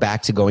going to go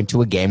back to going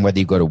to a game, whether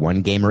you go to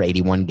one game or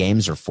 81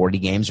 games or 40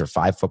 games or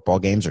 5 football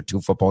games or 2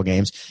 football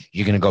games.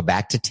 You're going to go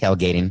back to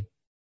tailgating.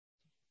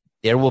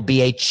 There will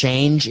be a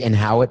change in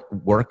how it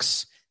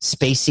works.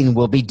 Spacing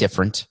will be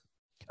different.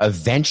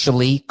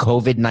 Eventually,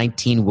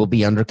 COVID-19 will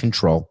be under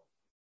control,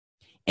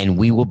 and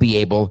we will be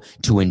able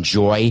to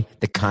enjoy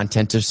the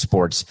content of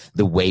sports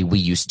the way we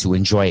used to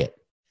enjoy it.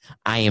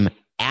 I am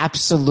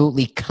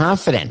absolutely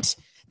confident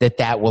that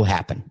that will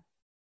happen.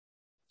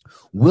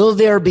 Will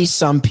there be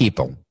some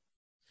people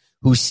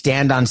who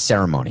stand on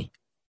ceremony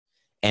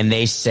and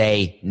they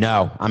say,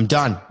 no, I'm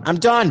done. I'm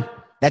done.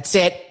 That's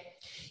it.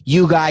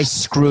 You guys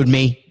screwed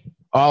me.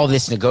 All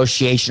this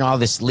negotiation, all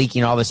this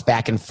leaking, all this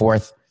back and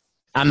forth.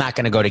 I'm not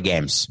going to go to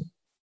games.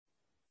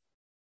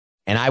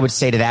 And I would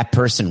say to that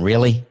person,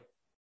 really?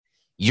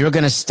 You're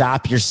going to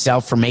stop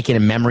yourself from making a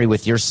memory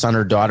with your son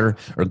or daughter,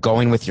 or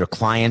going with your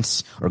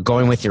clients, or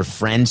going with your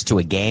friends to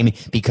a game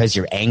because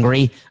you're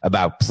angry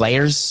about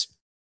players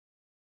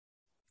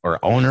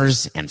or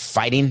owners and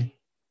fighting?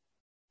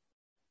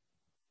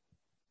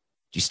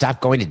 Do you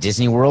stop going to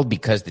Disney World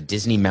because the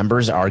Disney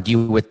members argue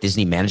with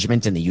Disney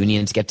management and the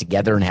unions get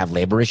together and have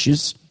labor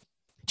issues?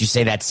 Do you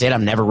say, that's it,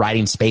 I'm never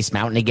riding Space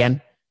Mountain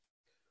again?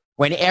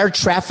 When air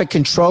traffic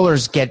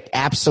controllers get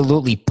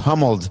absolutely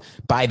pummeled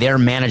by their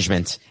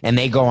management and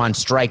they go on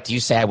strike, do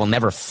you say, I will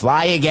never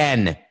fly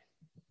again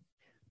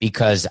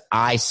because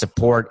I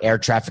support air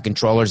traffic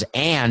controllers,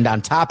 and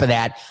on top of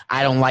that,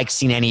 I don't like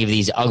seeing any of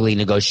these ugly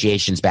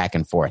negotiations back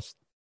and forth?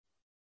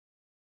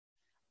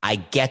 I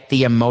get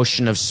the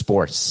emotion of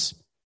sports.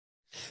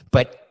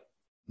 But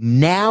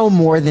now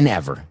more than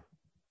ever,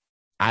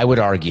 I would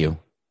argue,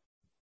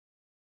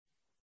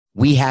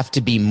 we have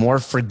to be more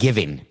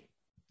forgiving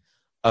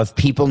of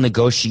people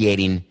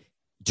negotiating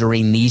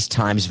during these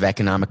times of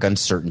economic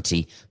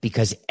uncertainty,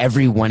 because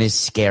everyone is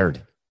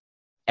scared.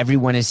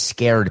 Everyone is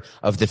scared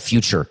of the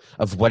future,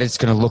 of what it's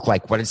going to look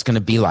like, what it's going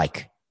to be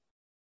like.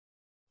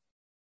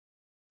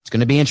 It's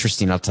going to be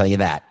interesting, I'll tell you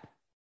that.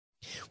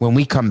 When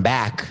we come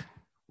back,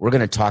 we're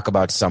going to talk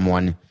about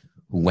someone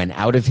who went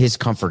out of his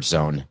comfort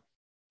zone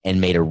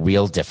and made a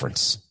real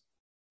difference.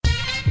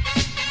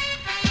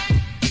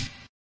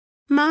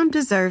 Mom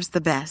deserves the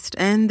best,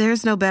 and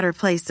there's no better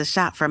place to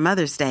shop for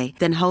Mother's Day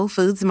than Whole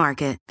Foods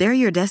Market. They're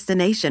your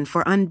destination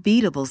for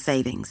unbeatable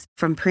savings,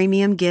 from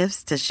premium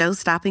gifts to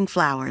show-stopping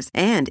flowers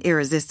and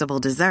irresistible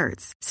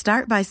desserts.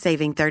 Start by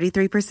saving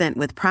 33%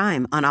 with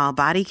Prime on all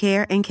body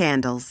care and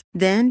candles.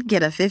 Then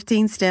get a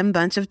 15-stem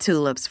bunch of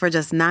tulips for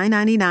just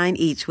 $9.99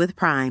 each with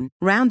Prime.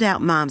 Round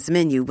out Mom's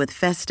menu with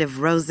festive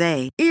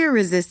rosé,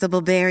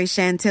 irresistible berry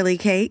chantilly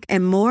cake,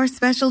 and more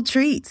special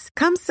treats.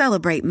 Come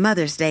celebrate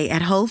Mother's Day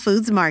at Whole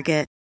Foods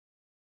Market.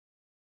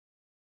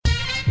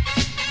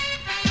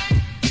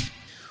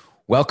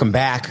 Welcome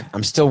back.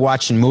 I'm still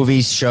watching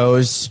movies,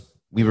 shows.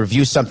 We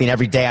review something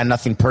every day on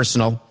Nothing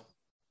Personal.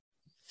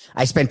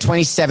 I spent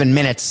 27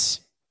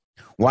 minutes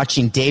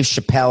watching Dave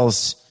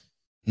Chappelle's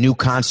new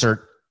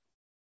concert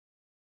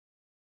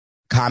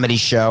comedy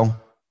show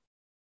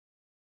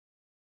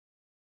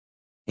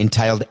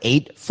entitled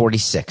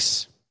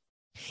 846.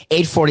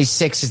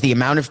 846 is the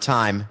amount of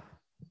time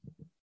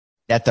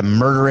that the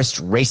murderous,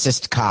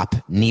 racist cop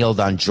kneeled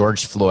on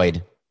George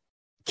Floyd,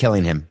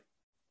 killing him.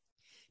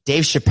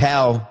 Dave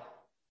Chappelle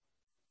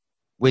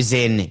was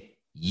in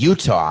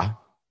Utah,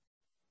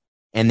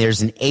 and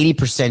there's an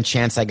 80%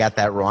 chance I got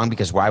that wrong,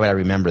 because why would I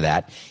remember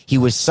that? He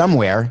was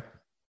somewhere,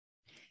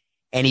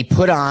 and he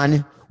put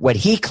on what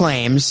he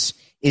claims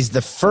is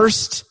the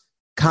first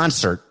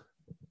concert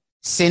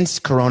since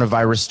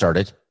coronavirus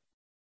started.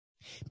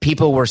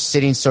 People were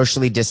sitting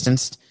socially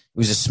distanced. It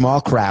was a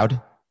small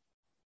crowd.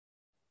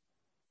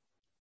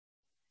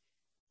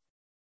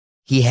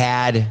 He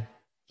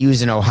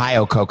was in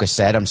Ohio, Coca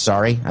said. I'm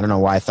sorry. I don't know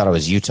why I thought it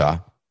was Utah.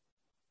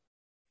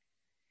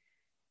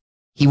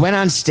 He went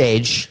on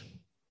stage.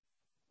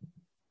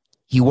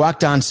 He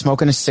walked on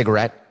smoking a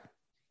cigarette.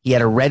 He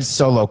had a red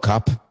Solo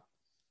cup.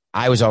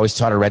 I was always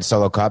taught a red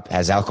Solo cup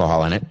has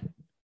alcohol in it.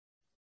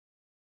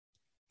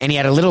 And he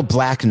had a little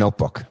black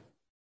notebook.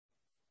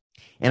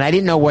 And I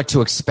didn't know what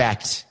to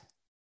expect.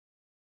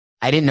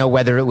 I didn't know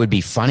whether it would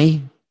be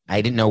funny.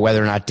 I didn't know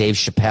whether or not Dave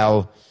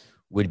Chappelle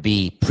would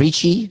be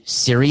preachy,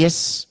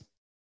 serious,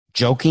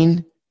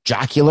 joking,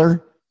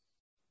 jocular.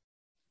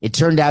 It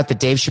turned out that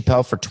Dave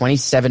Chappelle, for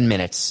 27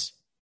 minutes,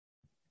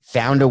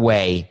 found a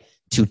way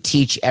to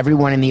teach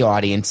everyone in the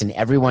audience and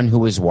everyone who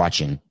was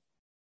watching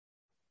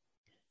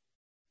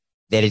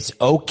that it's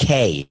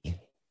okay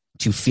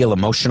to feel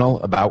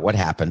emotional about what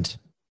happened.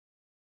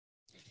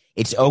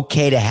 It's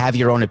okay to have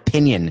your own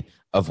opinion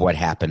of what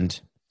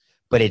happened,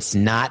 but it's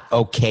not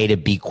okay to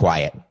be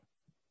quiet.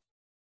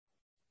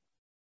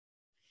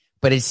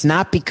 But it's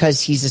not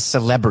because he's a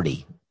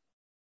celebrity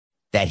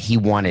that he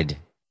wanted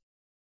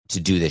to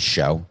do this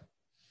show.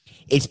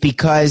 It's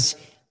because,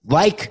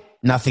 like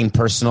Nothing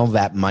Personal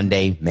that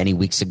Monday many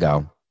weeks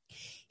ago,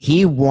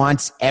 he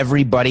wants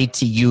everybody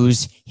to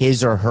use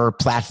his or her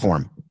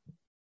platform.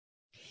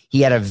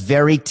 He had a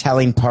very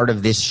telling part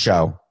of this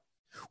show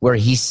where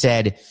he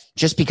said,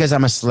 just because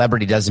I'm a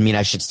celebrity doesn't mean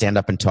I should stand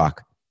up and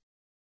talk.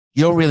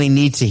 You don't really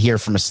need to hear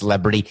from a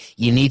celebrity.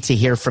 You need to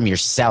hear from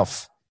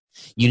yourself.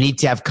 You need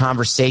to have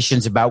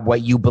conversations about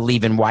what you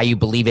believe and why you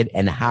believe it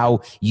and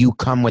how you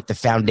come with the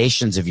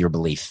foundations of your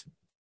belief.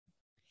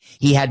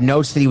 He had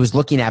notes that he was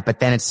looking at, but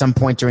then at some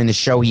point during the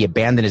show, he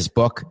abandoned his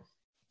book.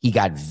 He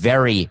got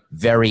very,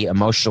 very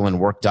emotional and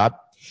worked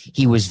up.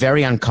 He was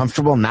very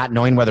uncomfortable, not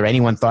knowing whether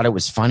anyone thought it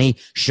was funny.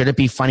 Should it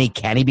be funny?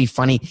 Can he be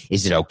funny?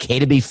 Is it okay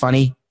to be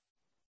funny?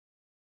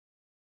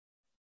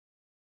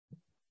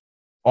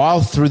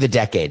 All through the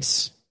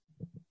decades,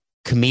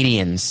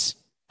 comedians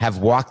have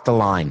walked the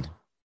line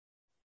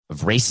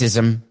of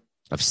racism,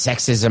 of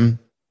sexism.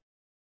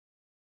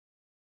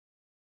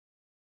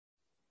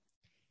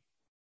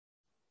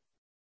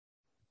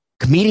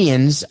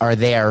 Comedians are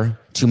there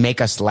to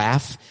make us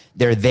laugh.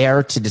 They're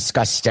there to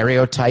discuss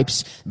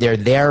stereotypes. They're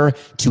there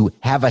to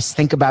have us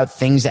think about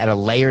things at a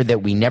layer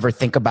that we never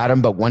think about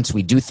them. But once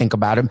we do think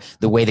about them,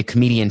 the way the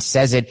comedian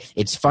says it,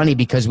 it's funny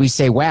because we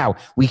say, wow,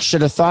 we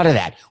should have thought of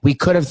that. We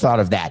could have thought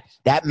of that.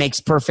 That makes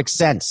perfect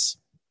sense.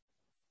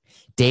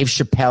 Dave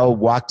Chappelle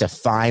walked a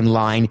fine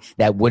line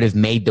that would have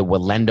made the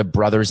Wallenda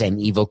brothers and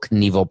Evel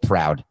Knievel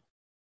proud.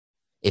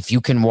 If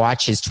you can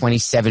watch his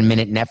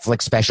 27-minute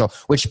Netflix special,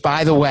 which,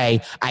 by the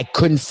way, I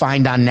couldn't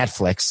find on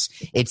Netflix.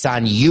 It's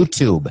on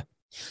YouTube.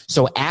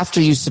 So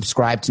after you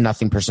subscribe to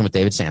Nothing Personal with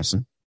David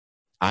Samson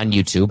on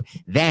YouTube,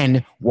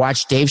 then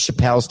watch Dave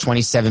Chappelle's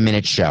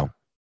 27-minute show.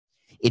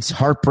 It's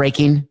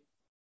heartbreaking.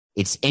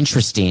 It's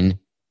interesting.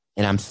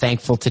 And I'm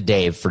thankful to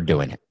Dave for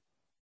doing it.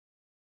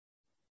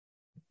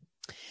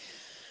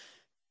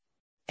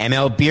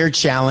 ML Beard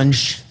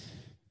Challenge.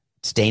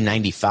 It's day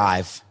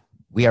 95.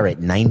 We are at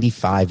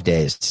 95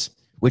 days,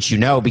 which you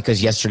know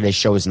because yesterday's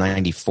show was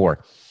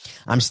 94.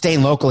 I'm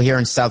staying local here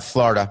in South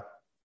Florida.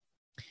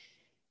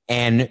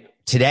 And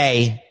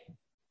today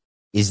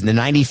is the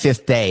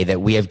 95th day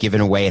that we have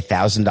given away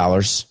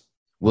 $1,000.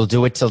 We'll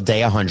do it till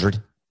day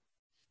 100.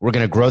 We're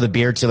going to grow the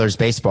beard till there's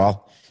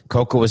baseball.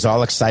 Coco was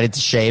all excited to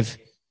shave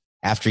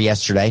after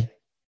yesterday.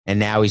 And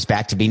now he's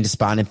back to being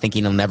despondent,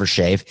 thinking he'll never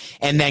shave.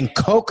 And then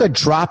Coco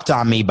dropped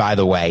on me, by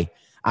the way.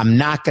 I'm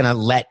not going to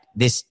let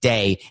this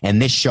day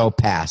and this show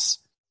pass.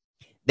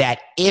 That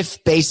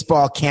if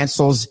baseball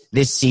cancels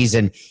this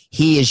season,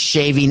 he is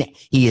shaving.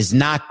 He is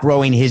not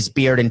growing his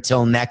beard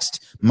until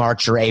next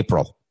March or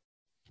April.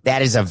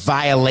 That is a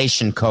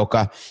violation,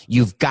 Coca.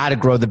 You've got to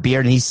grow the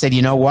beard. And he said,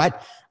 you know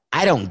what?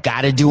 I don't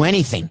got to do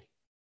anything.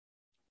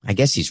 I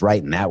guess he's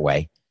right in that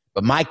way.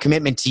 But my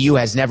commitment to you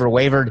has never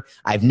wavered.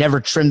 I've never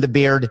trimmed the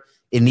beard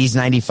in these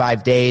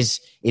 95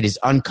 days. It is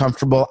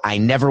uncomfortable. I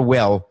never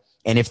will.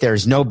 And if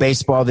there's no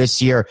baseball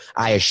this year,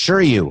 I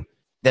assure you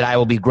that I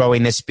will be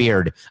growing this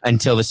beard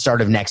until the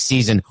start of next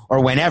season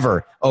or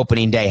whenever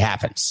opening day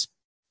happens.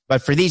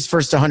 But for these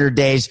first 100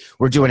 days,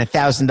 we're doing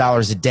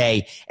 $1,000 a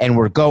day, and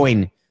we're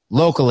going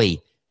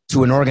locally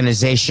to an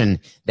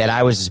organization that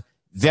I was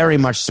very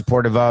much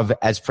supportive of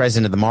as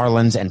president of the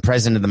Marlins and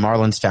president of the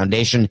Marlins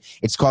Foundation.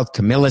 It's called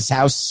Camilla's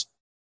House.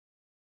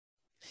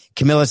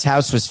 Camilla's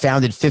House was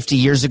founded 50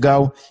 years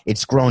ago.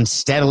 It's grown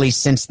steadily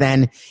since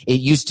then. It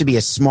used to be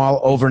a small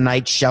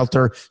overnight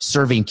shelter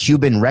serving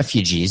Cuban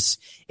refugees.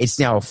 It's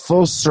now a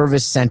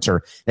full-service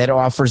center that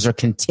offers a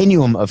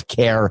continuum of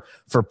care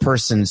for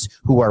persons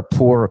who are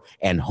poor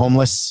and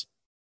homeless.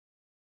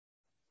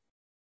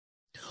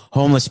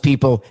 Homeless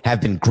people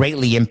have been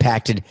greatly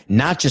impacted,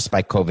 not just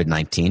by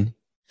COVID-19,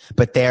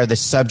 but they are the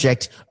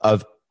subject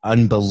of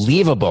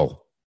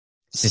unbelievable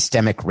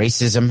systemic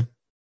racism.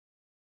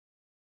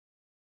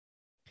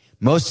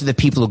 Most of the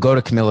people who go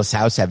to Camilla's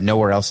House have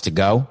nowhere else to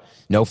go.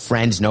 No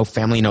friends, no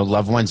family, no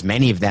loved ones.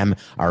 Many of them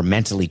are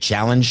mentally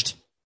challenged.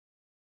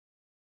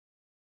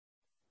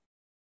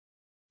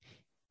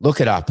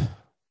 Look it up.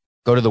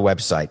 Go to the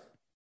website.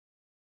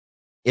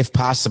 If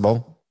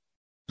possible,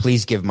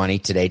 please give money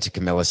today to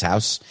Camilla's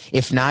House.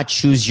 If not,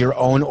 choose your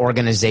own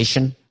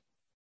organization.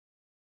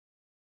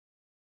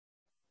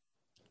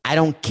 I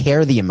don't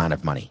care the amount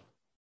of money.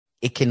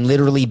 It can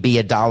literally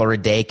be $1 a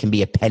day. It can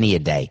be a penny a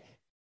day.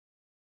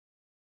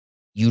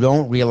 You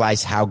don't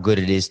realize how good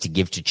it is to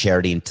give to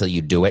charity until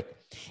you do it.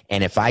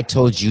 And if I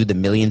told you the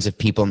millions of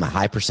people and the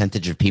high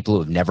percentage of people who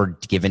have never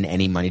given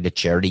any money to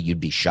charity, you'd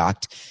be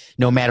shocked.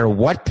 No matter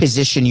what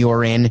position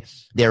you're in,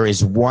 there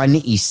is one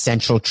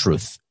essential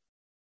truth.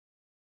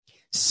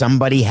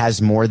 Somebody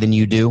has more than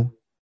you do,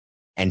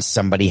 and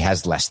somebody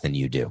has less than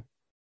you do.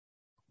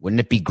 Wouldn't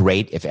it be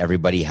great if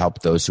everybody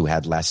helped those who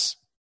had less?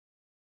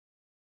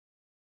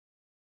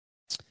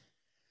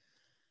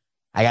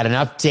 I got an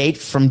update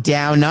from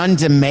Down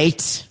Under,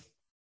 mate.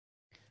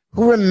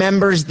 Who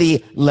remembers the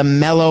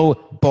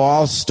LaMelo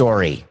Ball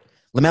story?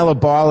 LaMelo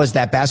Ball is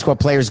that basketball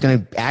player who's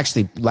going to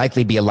actually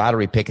likely be a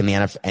lottery pick in the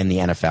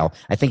NFL.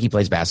 I think he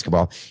plays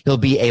basketball. He'll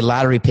be a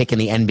lottery pick in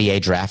the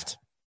NBA draft.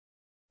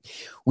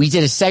 We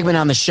did a segment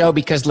on the show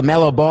because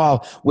LaMelo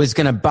Ball was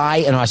going to buy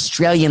an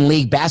Australian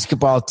League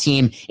basketball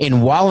team in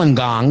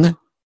Wollongong.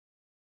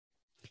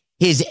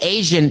 His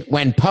agent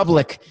went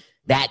public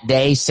that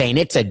day saying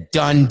it's a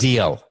done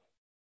deal.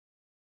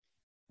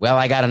 Well,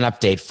 I got an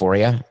update for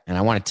you, and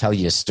I want to tell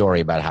you a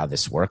story about how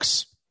this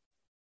works.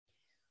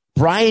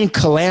 Brian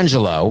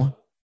Colangelo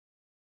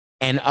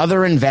and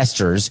other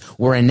investors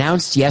were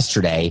announced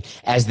yesterday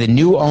as the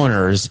new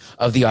owners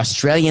of the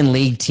Australian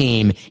League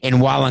team in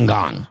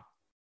Wollongong.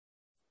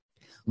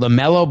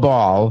 LaMelo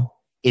Ball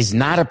is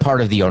not a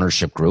part of the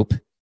ownership group.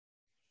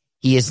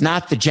 He is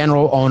not the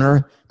general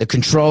owner, the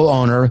control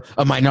owner,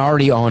 a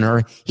minority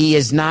owner. He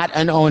is not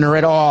an owner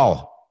at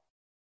all.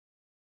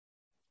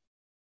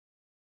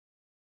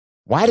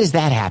 Why does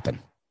that happen?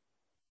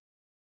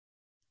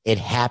 It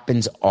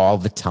happens all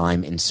the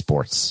time in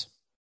sports.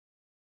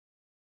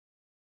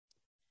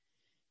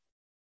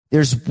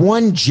 There's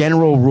one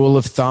general rule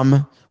of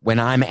thumb when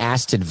I'm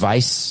asked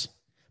advice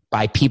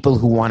by people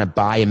who want to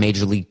buy a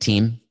major league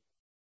team.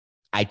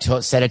 I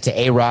said it to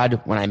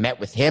A-Rod when I met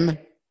with him.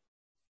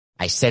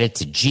 I said it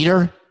to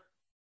Jeter.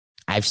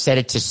 I've said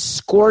it to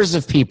scores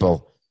of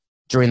people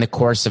during the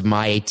course of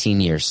my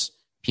 18 years,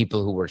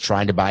 people who were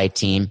trying to buy a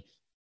team.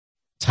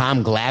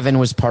 Tom Glavine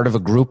was part of a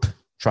group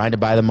trying to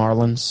buy the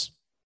Marlins.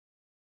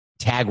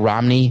 Tag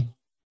Romney,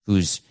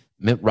 who's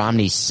Mitt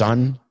Romney's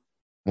son,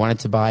 wanted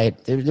to buy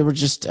it. There were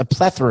just a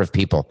plethora of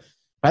people.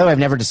 By the way, I've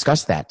never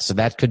discussed that, so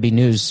that could be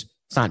news.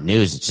 It's not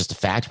news. It's just a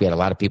fact. We had a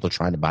lot of people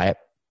trying to buy it.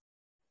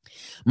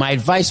 My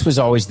advice was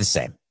always the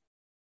same.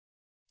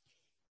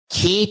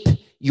 Keep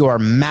your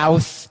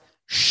mouth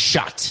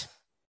shut.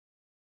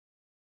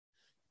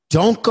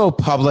 Don't go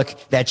public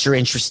that you're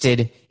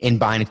interested in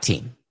buying a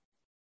team.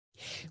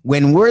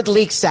 When word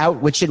leaks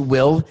out, which it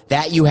will,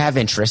 that you have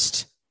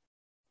interest,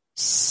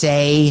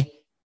 say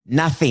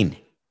nothing.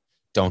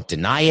 Don't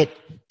deny it.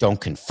 Don't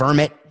confirm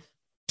it.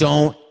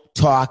 Don't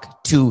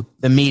talk to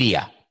the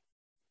media.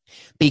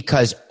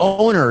 Because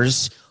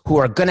owners who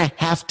are going to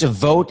have to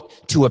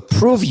vote to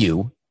approve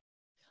you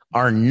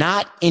are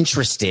not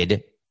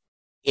interested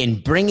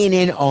in bringing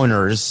in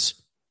owners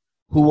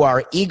who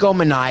are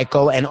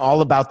egomaniacal and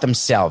all about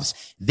themselves.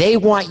 They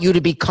want you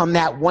to become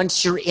that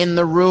once you're in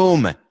the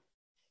room.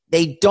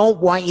 They don't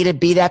want you to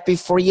be that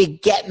before you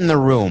get in the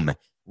room.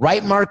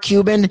 Right, Mark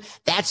Cuban?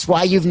 That's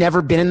why you've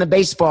never been in the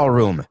baseball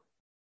room.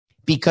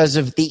 Because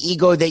of the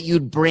ego that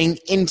you'd bring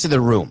into the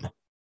room.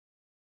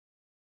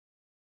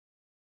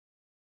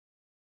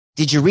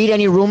 Did you read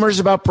any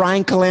rumors about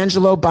Brian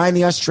Colangelo buying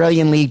the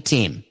Australian League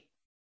team?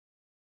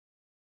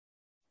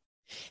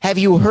 Have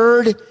you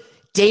heard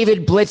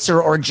David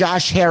Blitzer or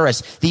Josh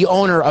Harris, the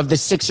owner of the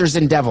Sixers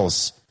and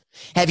Devils?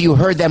 Have you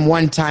heard them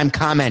one time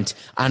comment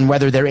on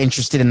whether they're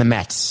interested in the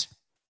Mets?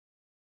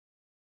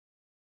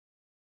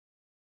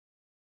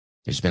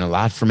 There's been a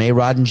lot from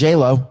A-Rod and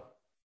J-Lo.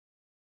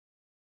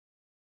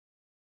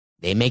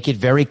 They make it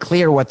very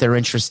clear what their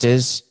interest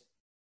is.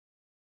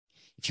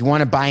 If you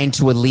want to buy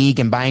into a league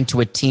and buy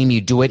into a team,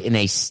 you do it in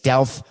a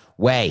stealth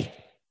way.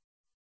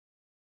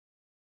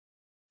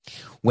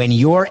 When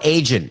your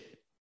agent,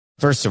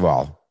 first of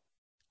all,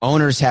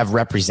 owners have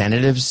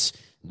representatives,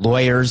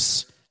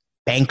 lawyers,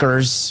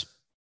 bankers.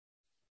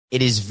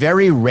 It is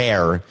very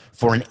rare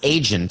for an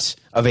agent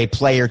of a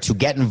player to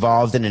get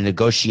involved in a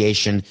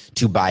negotiation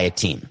to buy a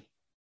team.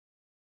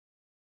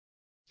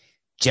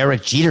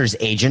 Derek Jeter's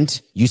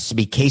agent used to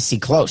be Casey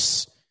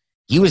Close.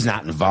 He was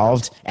not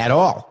involved at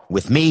all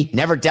with me.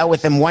 Never dealt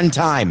with him one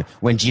time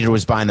when Jeter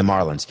was buying the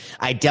Marlins.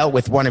 I dealt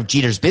with one of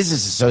Jeter's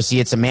business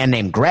associates, a man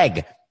named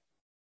Greg,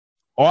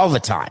 all the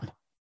time,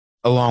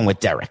 along with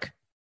Derek.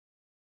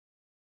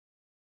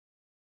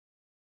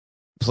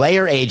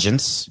 Player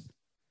agents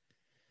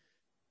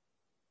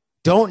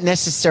don't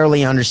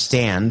necessarily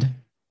understand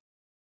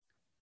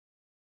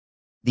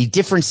the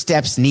different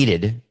steps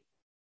needed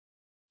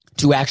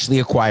to actually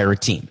acquire a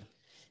team.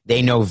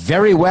 They know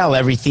very well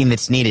everything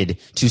that's needed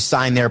to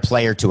sign their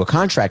player to a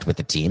contract with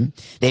the team.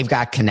 They've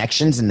got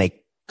connections and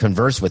they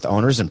converse with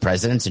owners and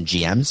presidents and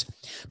GMs.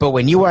 But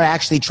when you are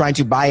actually trying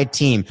to buy a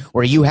team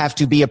where you have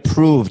to be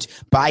approved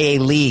by a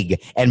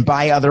league and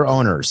by other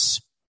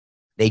owners,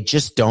 they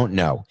just don't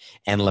know.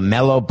 And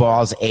LaMelo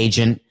Ball's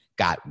agent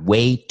got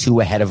way too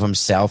ahead of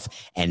himself,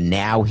 and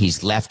now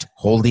he's left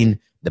holding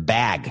the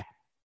bag.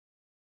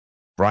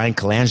 Brian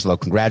Colangelo,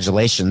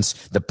 congratulations.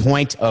 The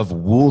point of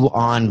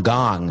Wollongong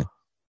Gong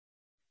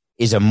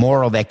is a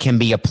moral that can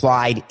be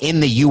applied in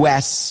the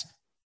U.S.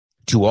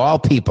 to all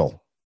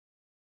people,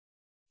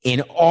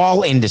 in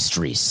all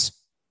industries.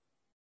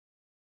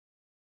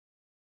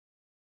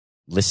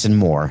 Listen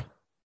more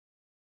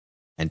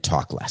and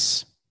talk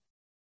less.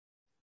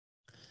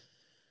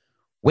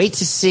 Wait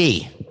to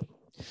see.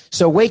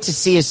 So wait to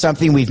see is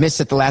something we've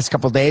missed it the last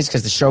couple of days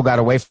because the show got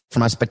away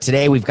from us, but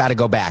today we've got to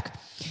go back.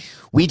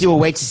 We do a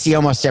wait to see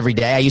almost every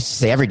day. I used to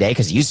say every day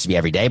because it used to be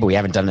every day, but we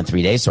haven't done it in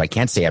 3 days, so I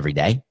can't say every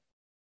day.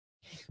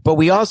 But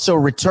we also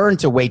return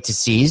to wait to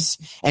sees,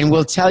 and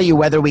we'll tell you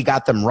whether we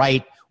got them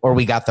right or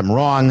we got them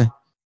wrong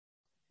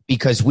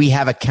because we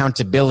have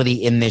accountability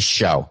in this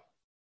show.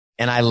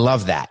 And I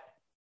love that.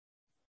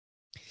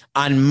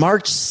 On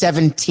March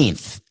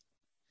 17th,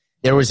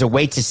 there was a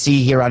wait to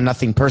see here on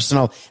Nothing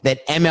Personal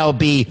that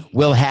MLB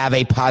will have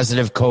a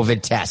positive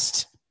COVID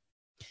test.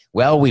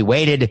 Well, we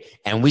waited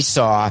and we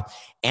saw,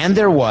 and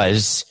there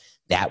was,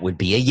 that would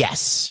be a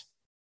yes.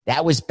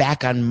 That was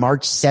back on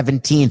March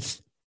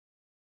 17th.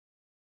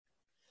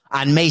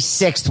 On May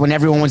 6th, when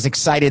everyone was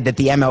excited that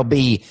the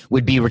MLB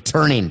would be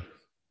returning,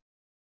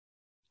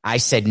 I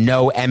said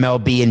no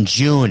MLB in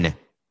June.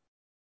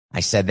 I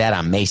said that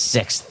on May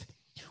 6th.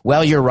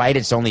 Well, you're right.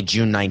 It's only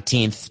June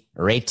 19th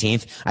or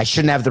 18th. I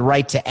shouldn't have the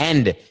right to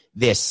end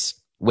this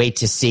wait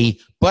to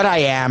see, but I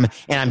am,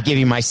 and I'm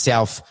giving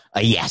myself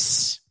a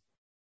yes.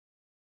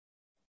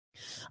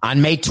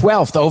 On May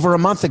 12th, over a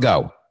month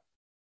ago,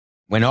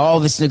 when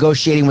all this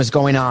negotiating was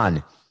going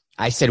on,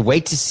 I said,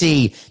 wait to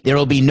see. There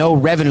will be no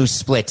revenue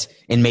split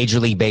in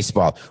Major League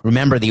Baseball.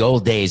 Remember the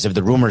old days of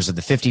the rumors of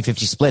the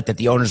 50-50 split that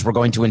the owners were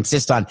going to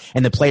insist on,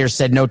 and the players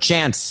said no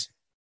chance.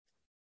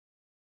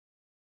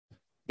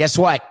 Guess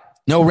what?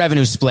 No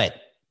revenue split.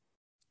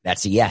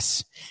 That's a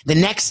yes. The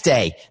next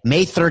day,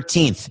 May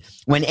 13th,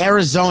 when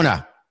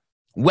Arizona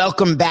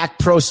welcomed back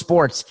pro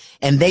sports,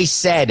 and they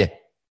said,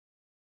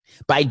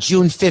 by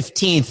June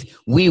 15th,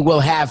 we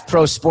will have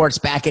pro sports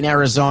back in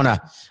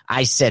Arizona.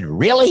 I said,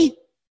 really?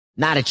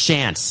 Not a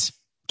chance.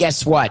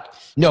 Guess what?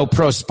 No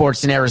pro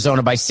sports in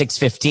Arizona by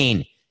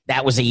 6/15.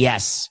 That was a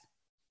yes.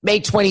 May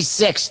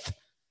 26th,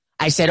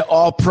 I said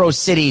all pro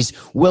cities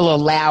will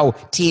allow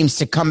teams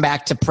to come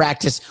back to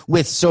practice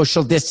with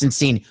social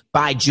distancing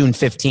by June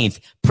 15th.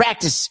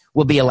 Practice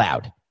will be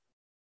allowed.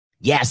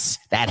 Yes,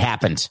 that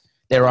happened.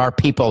 There are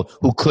people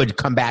who could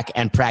come back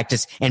and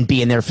practice and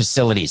be in their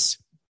facilities.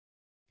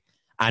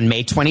 On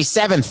May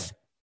 27th,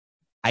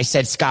 I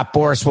said Scott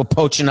Boras will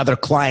poach another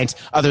client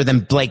other than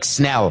Blake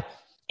Snell.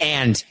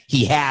 And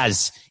he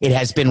has. It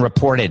has been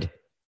reported.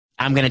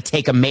 I'm going to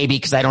take a maybe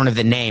because I don't have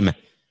the name.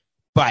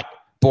 But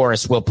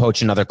Boras will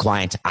poach another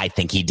client. I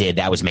think he did.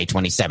 That was May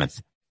 27th.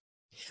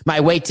 My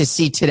wait to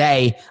see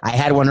today, I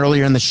had one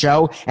earlier in the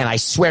show, and I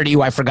swear to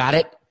you I forgot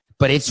it.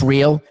 But it's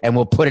real, and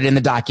we'll put it in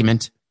the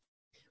document.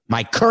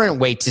 My current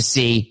wait to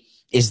see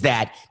is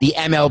that the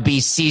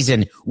MLB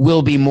season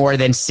will be more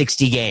than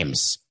 60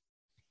 games.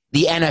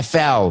 The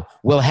NFL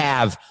will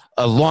have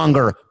a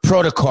longer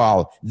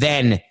protocol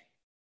than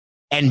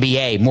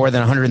NBA, more than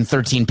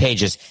 113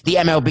 pages. The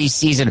MLB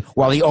season,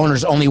 while the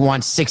owners only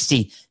want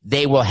 60,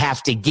 they will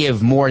have to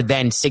give more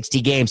than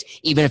 60 games,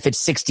 even if it's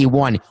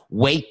 61.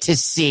 Wait to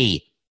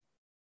see.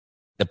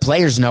 The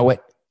players know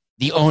it.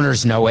 The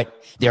owners know it.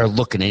 They're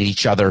looking at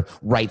each other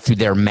right through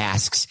their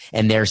masks,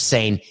 and they're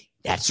saying,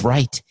 that's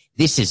right.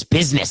 This is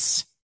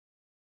business.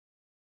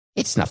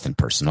 It's nothing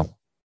personal.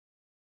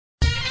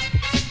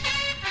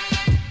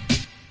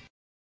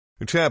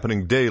 It's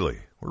happening daily.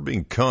 We're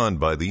being conned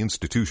by the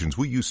institutions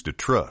we used to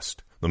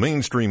trust. The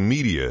mainstream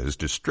media is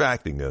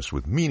distracting us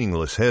with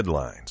meaningless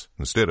headlines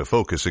instead of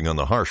focusing on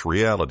the harsh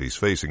realities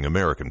facing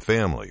American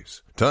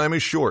families. Time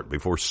is short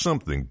before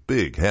something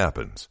big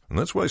happens, and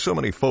that's why so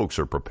many folks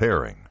are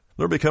preparing.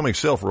 They're becoming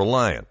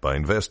self-reliant by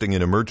investing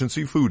in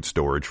emergency food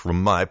storage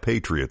from My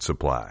Patriot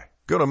Supply.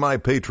 Go to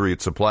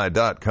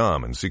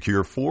MyPatriotSupply.com and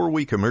secure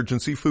 4-week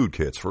emergency food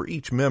kits for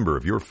each member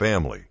of your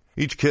family.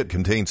 Each kit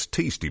contains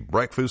tasty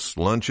breakfasts,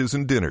 lunches,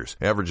 and dinners,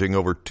 averaging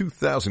over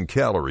 2,000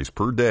 calories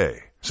per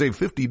day. Save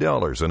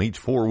 $50 on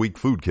each 4-week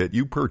food kit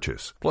you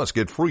purchase. Plus,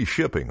 get free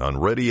shipping on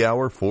Ready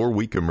Hour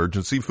 4-week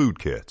emergency food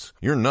kits.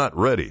 You're not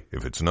ready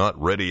if it's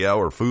not Ready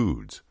Hour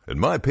foods. At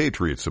My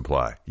Patriot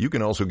Supply, you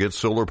can also get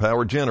solar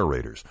power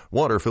generators,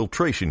 water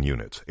filtration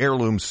units,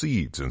 heirloom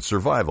seeds, and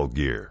survival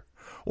gear.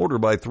 Order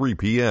by 3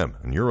 p.m.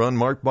 and your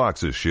unmarked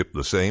boxes ship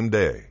the same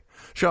day.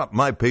 Shop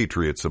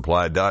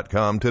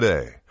MyPatriotSupply.com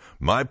today.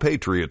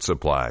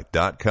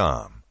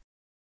 MyPatriotSupply.com.